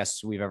biggest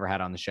guests we've ever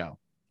had on the show.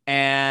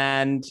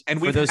 And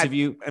for those of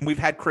you, and we've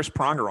had Chris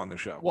Pronger on the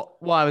show.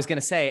 Well, I was going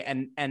to say,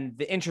 and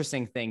the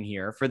interesting thing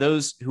here, for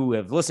those who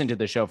have listened to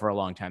the show for a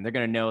long time, they're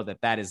going to know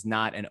that is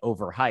not an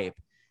overhype.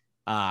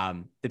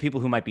 The people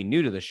who might be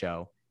new to the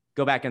show,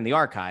 go back in the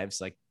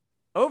archives. Like,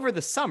 over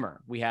the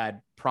summer, we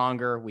had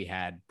Pronger, we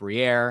had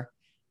Briere,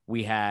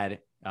 we had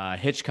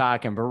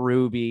Hitchcock and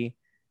Berube,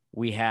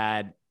 we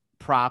had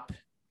Prop,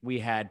 we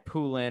had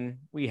Poulin,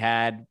 we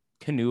had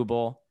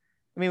Knuble.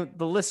 I mean,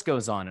 the list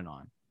goes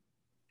on,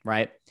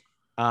 right?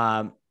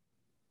 I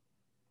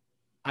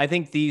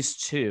think these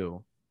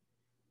two,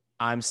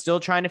 I'm still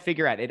trying to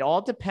figure out. It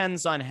all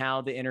depends on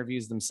how the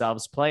interviews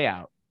themselves play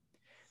out.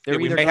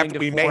 We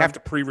may have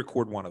to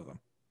pre-record one of them.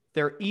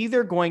 They're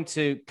either going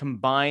to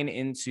combine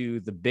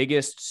into the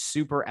biggest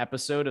super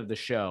episode of the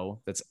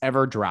show that's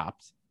ever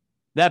dropped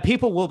that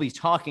people will be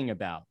talking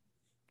about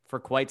for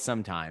quite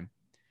some time,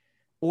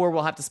 or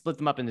we'll have to split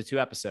them up into two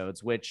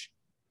episodes, which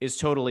is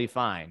totally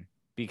fine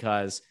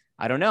because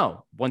I don't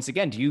know. Once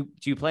again, do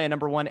you play a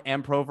number one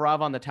and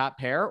Provorov on the top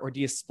pair, or do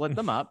you split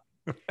them up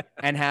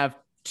and have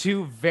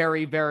two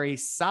very, very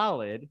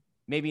solid,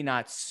 maybe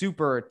not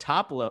super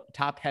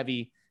top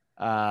heavy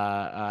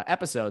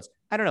episodes?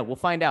 I don't know. We'll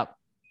find out.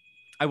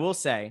 I will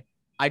say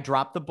I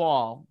dropped the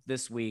ball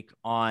this week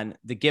on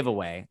the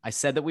giveaway. I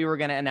said that we were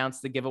going to announce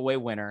the giveaway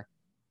winner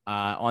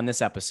on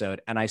this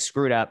episode, and I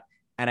screwed up.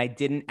 And I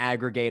didn't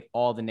aggregate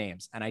all the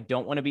names. And I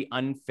don't want to be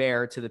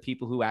unfair to the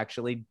people who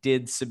actually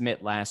did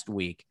submit last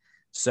week.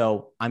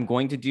 So I'm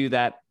going to do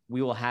that.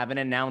 We will have an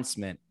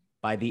announcement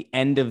by the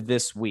end of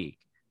this week.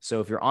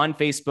 So if you're on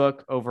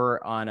Facebook,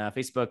 over on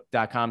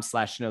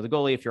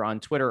facebook.com/snowthegoalie, if you're on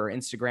Twitter or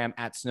Instagram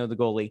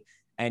 @snowthegoalie,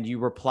 and you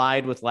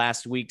replied with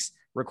last week's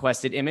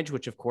requested image,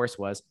 which of course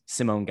was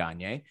Simone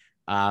Gagne,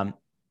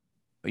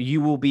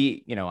 you will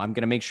be, I'm going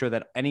to make sure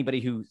that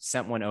anybody who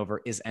sent one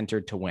over is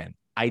entered to win.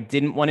 I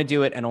didn't want to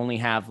do it and only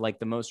have like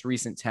the most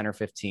recent 10 or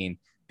 15,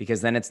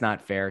 because then it's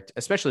not fair,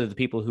 especially the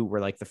people who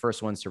were like the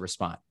first ones to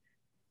respond.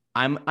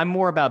 I'm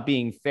more about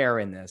being fair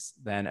in this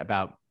than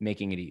about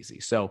making it easy.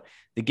 So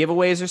the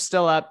giveaways are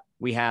still up.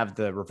 We have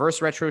the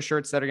reverse retro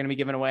shirts that are going to be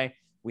given away.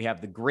 We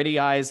have the gritty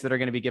eyes that are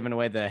going to be given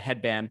away, the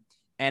headband.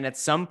 And at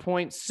some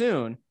point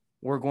soon,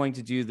 we're going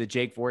to do the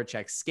Jake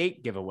Voracek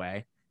skate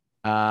giveaway,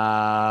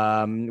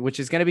 which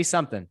is going to be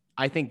something.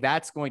 I think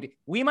that's going to,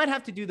 we might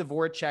have to do the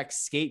Voracek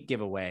skate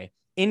giveaway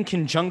in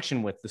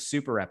conjunction with the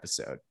super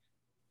episode.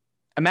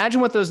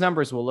 Imagine what those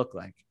numbers will look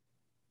like.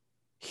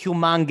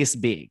 Humongous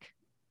big.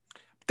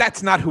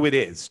 That's not who it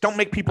is. Don't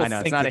make people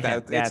think it's not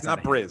it's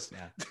not Briz.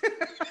 Yeah.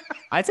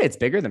 I'd say it's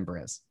bigger than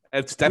Briz.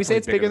 It's Can we say definitely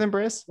it's bigger than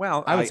Briz?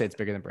 Well, I would say it's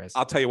bigger than Briz.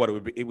 I'll tell you what,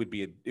 it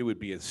would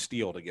be a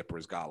steal to get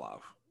Brizgalov,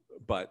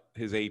 but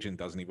his agent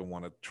doesn't even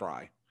want to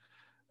try.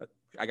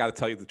 I got to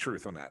tell you the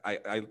truth on that.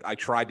 I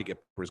tried to get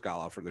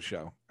Brizgalov for the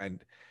show,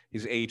 and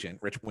his agent,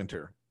 Rich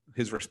Winter,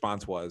 his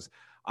response was,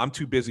 "I'm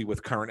too busy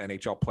with current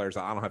NHL players.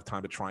 I don't have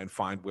time to try and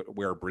find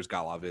where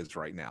Brizgalov is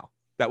right now."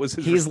 That was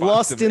his. He's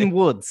lost in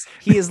woods.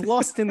 He is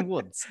lost in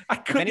woods. I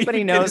couldn't anybody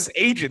even knows get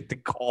his agent to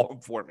call him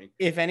for me.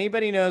 If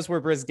anybody knows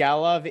where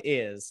Brizgalov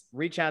is,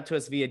 reach out to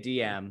us via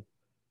DM.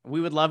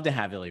 We would love to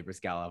have Ilya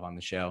Brizgalov on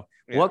the show.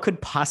 Yeah. What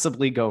could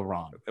possibly go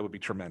wrong? That would be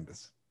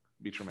tremendous.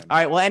 Tremendous. All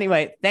right. Well,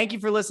 anyway, thank you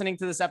for listening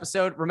to this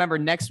episode. Remember,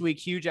 next week,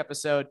 huge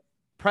episode.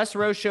 Press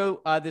row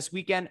show this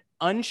weekend.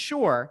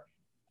 Unsure.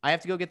 I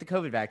have to go get the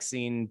COVID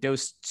vaccine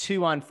dose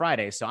 2 on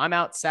Friday. So I'm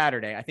out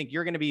Saturday. I think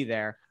you're going to be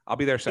there. I'll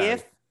be there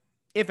Saturday.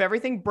 If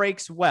everything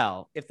breaks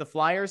well, if the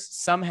Flyers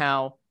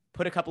somehow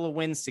put a couple of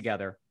wins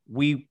together,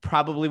 we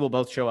probably will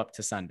both show up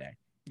to Sunday.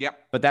 Yep.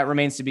 But that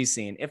remains to be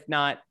seen. If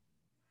not,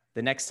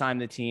 the next time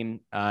the team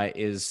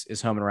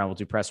is home and around, we'll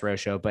do Press Row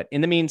Show. But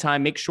in the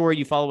meantime, make sure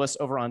you follow us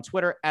over on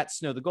Twitter at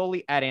Snow the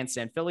Goalie, at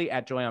AnSanPhilly,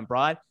 at Joy on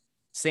Broad.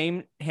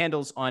 Same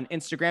handles on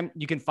Instagram.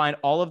 You can find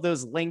all of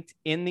those linked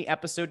in the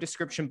episode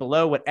description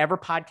below. Whatever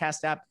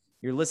podcast app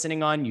you're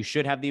listening on, you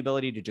should have the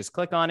ability to just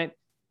click on it.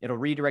 It'll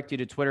redirect you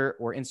to Twitter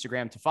or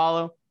Instagram to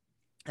follow.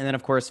 And then,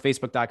 of course,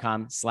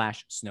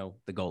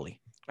 facebook.com/snowthegoalie.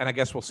 And I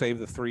guess we'll save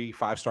the 3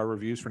 5-star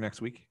reviews for next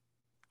week.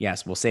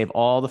 Yes, we'll save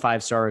all the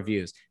 5-star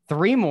reviews.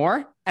 3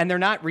 more, and they're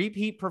not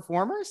repeat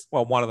performers?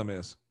 Well, one of them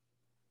is.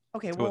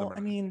 Okay, well, I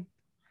mean,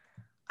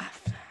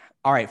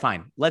 all right,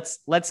 fine.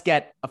 Let's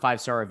get a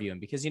 5-star review. And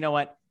because you know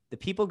what? The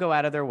people go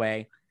out of their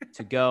way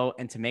to go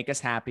and to make us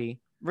happy,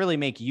 really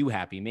make you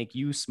happy, make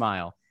you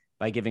smile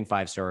by giving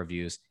 5-star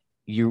reviews.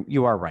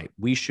 You are right.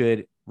 We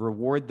should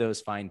reward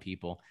those fine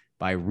people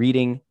by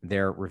reading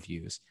their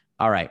reviews.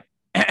 All right.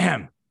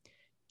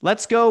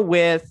 Let's go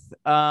with,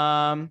 we'll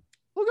go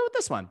with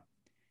this one.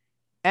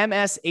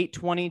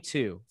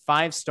 MS822,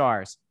 5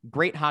 stars.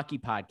 Great hockey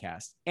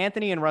podcast.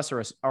 Anthony and Russ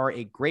are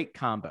a great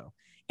combo.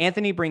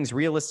 Anthony brings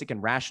realistic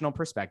and rational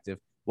perspective,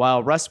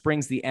 while Russ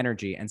brings the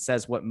energy and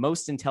says what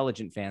most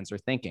intelligent fans are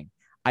thinking.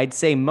 I'd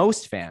say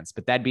most fans,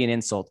 but that'd be an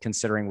insult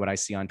considering what I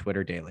see on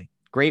Twitter daily.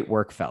 Great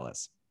work,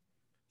 fellas.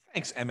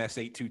 Thanks,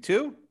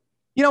 MS822.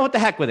 You know what, the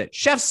heck with it.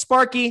 Chef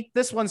Sparky,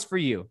 this one's for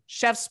you.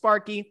 Chef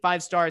Sparky,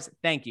 5 stars.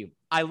 Thank you.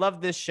 I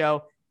love this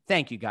show.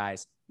 Thank you,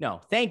 guys.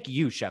 No, thank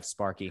you, Chef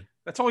Sparky.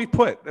 That's all he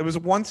put. It was a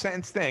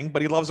 1-sentence thing,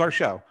 but he loves our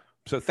show.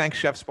 So thanks,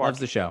 Chef Sparky. Loves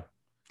the show.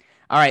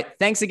 All right.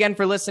 Thanks again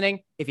for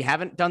listening. If you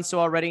haven't done so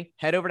already,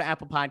 head over to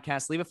Apple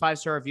Podcasts, leave a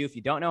 5-star review. If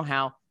you don't know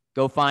how,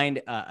 go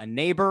find a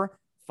neighbor,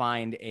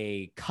 find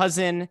a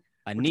cousin,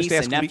 a niece,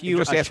 a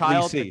nephew, a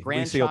child, a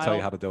grandchild. Lisi will tell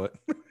you how to do it.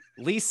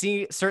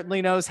 Lisi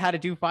certainly knows how to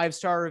do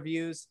 5-star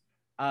reviews.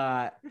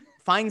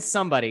 Find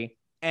somebody.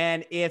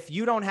 And if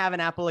you don't have an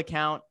Apple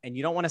account and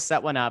you don't want to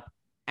set one up,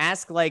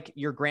 ask like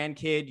your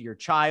grandkid, your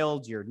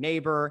child, your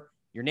neighbor,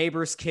 your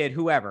neighbor's kid,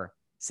 whoever.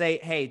 Say,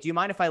 hey, do you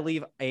mind if I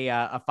leave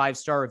a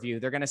 5-star review?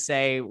 They're going to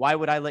say, why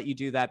would I let you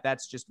do that?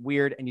 That's just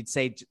weird. And you'd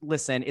say,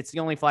 listen, it's the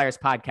Only Flyers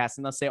podcast.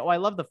 And they'll say, oh, I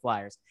love the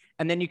Flyers.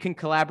 And then you can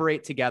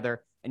collaborate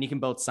together and you can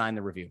both sign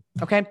the review.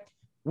 Okay.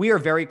 We are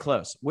very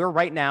close. We're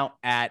right now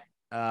at,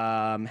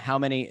 how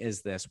many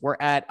is this? We're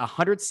at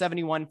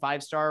 171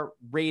 5-star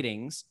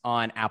ratings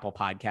on Apple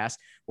Podcasts.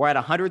 We're at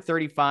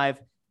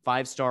 135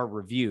 5-star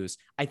reviews.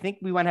 I think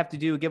we might have to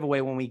do a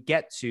giveaway when we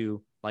get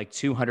to like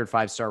 200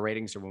 5-star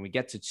ratings or when we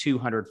get to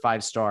 200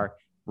 5-star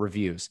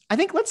reviews. I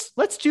think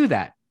let's do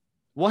that.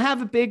 We'll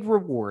have a big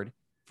reward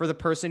for the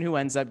person who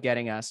ends up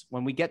getting us.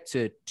 When we get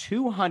to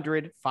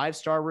 200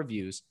 5-star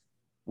reviews,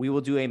 we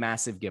will do a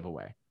massive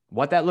giveaway.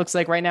 What that looks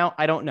like right now,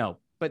 I don't know,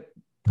 but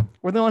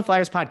we're the Only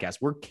Flyers podcast.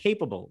 We're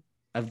capable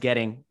of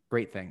getting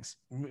great things.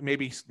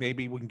 Maybe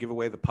we can give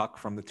away the puck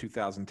from the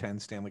 2010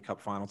 Stanley Cup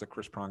Finals that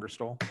Chris Pronger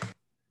stole.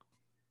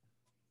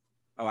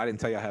 Oh, I didn't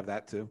tell you I have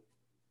that too.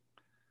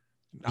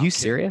 You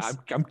serious?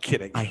 I'm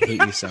kidding. I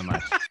hate you so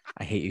much.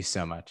 I hate you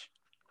so much.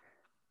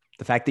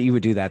 The fact that you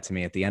would do that to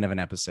me at the end of an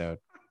episode.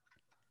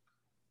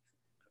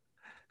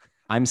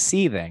 I'm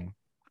seething.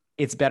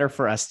 It's better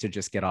for us to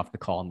just get off the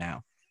call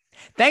now.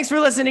 Thanks for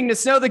listening to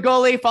Snow the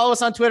Goalie. Follow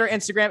us on Twitter,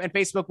 Instagram, and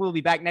Facebook. We'll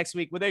be back next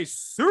week with a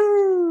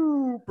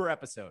super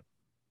episode.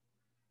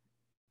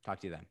 Talk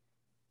to you then.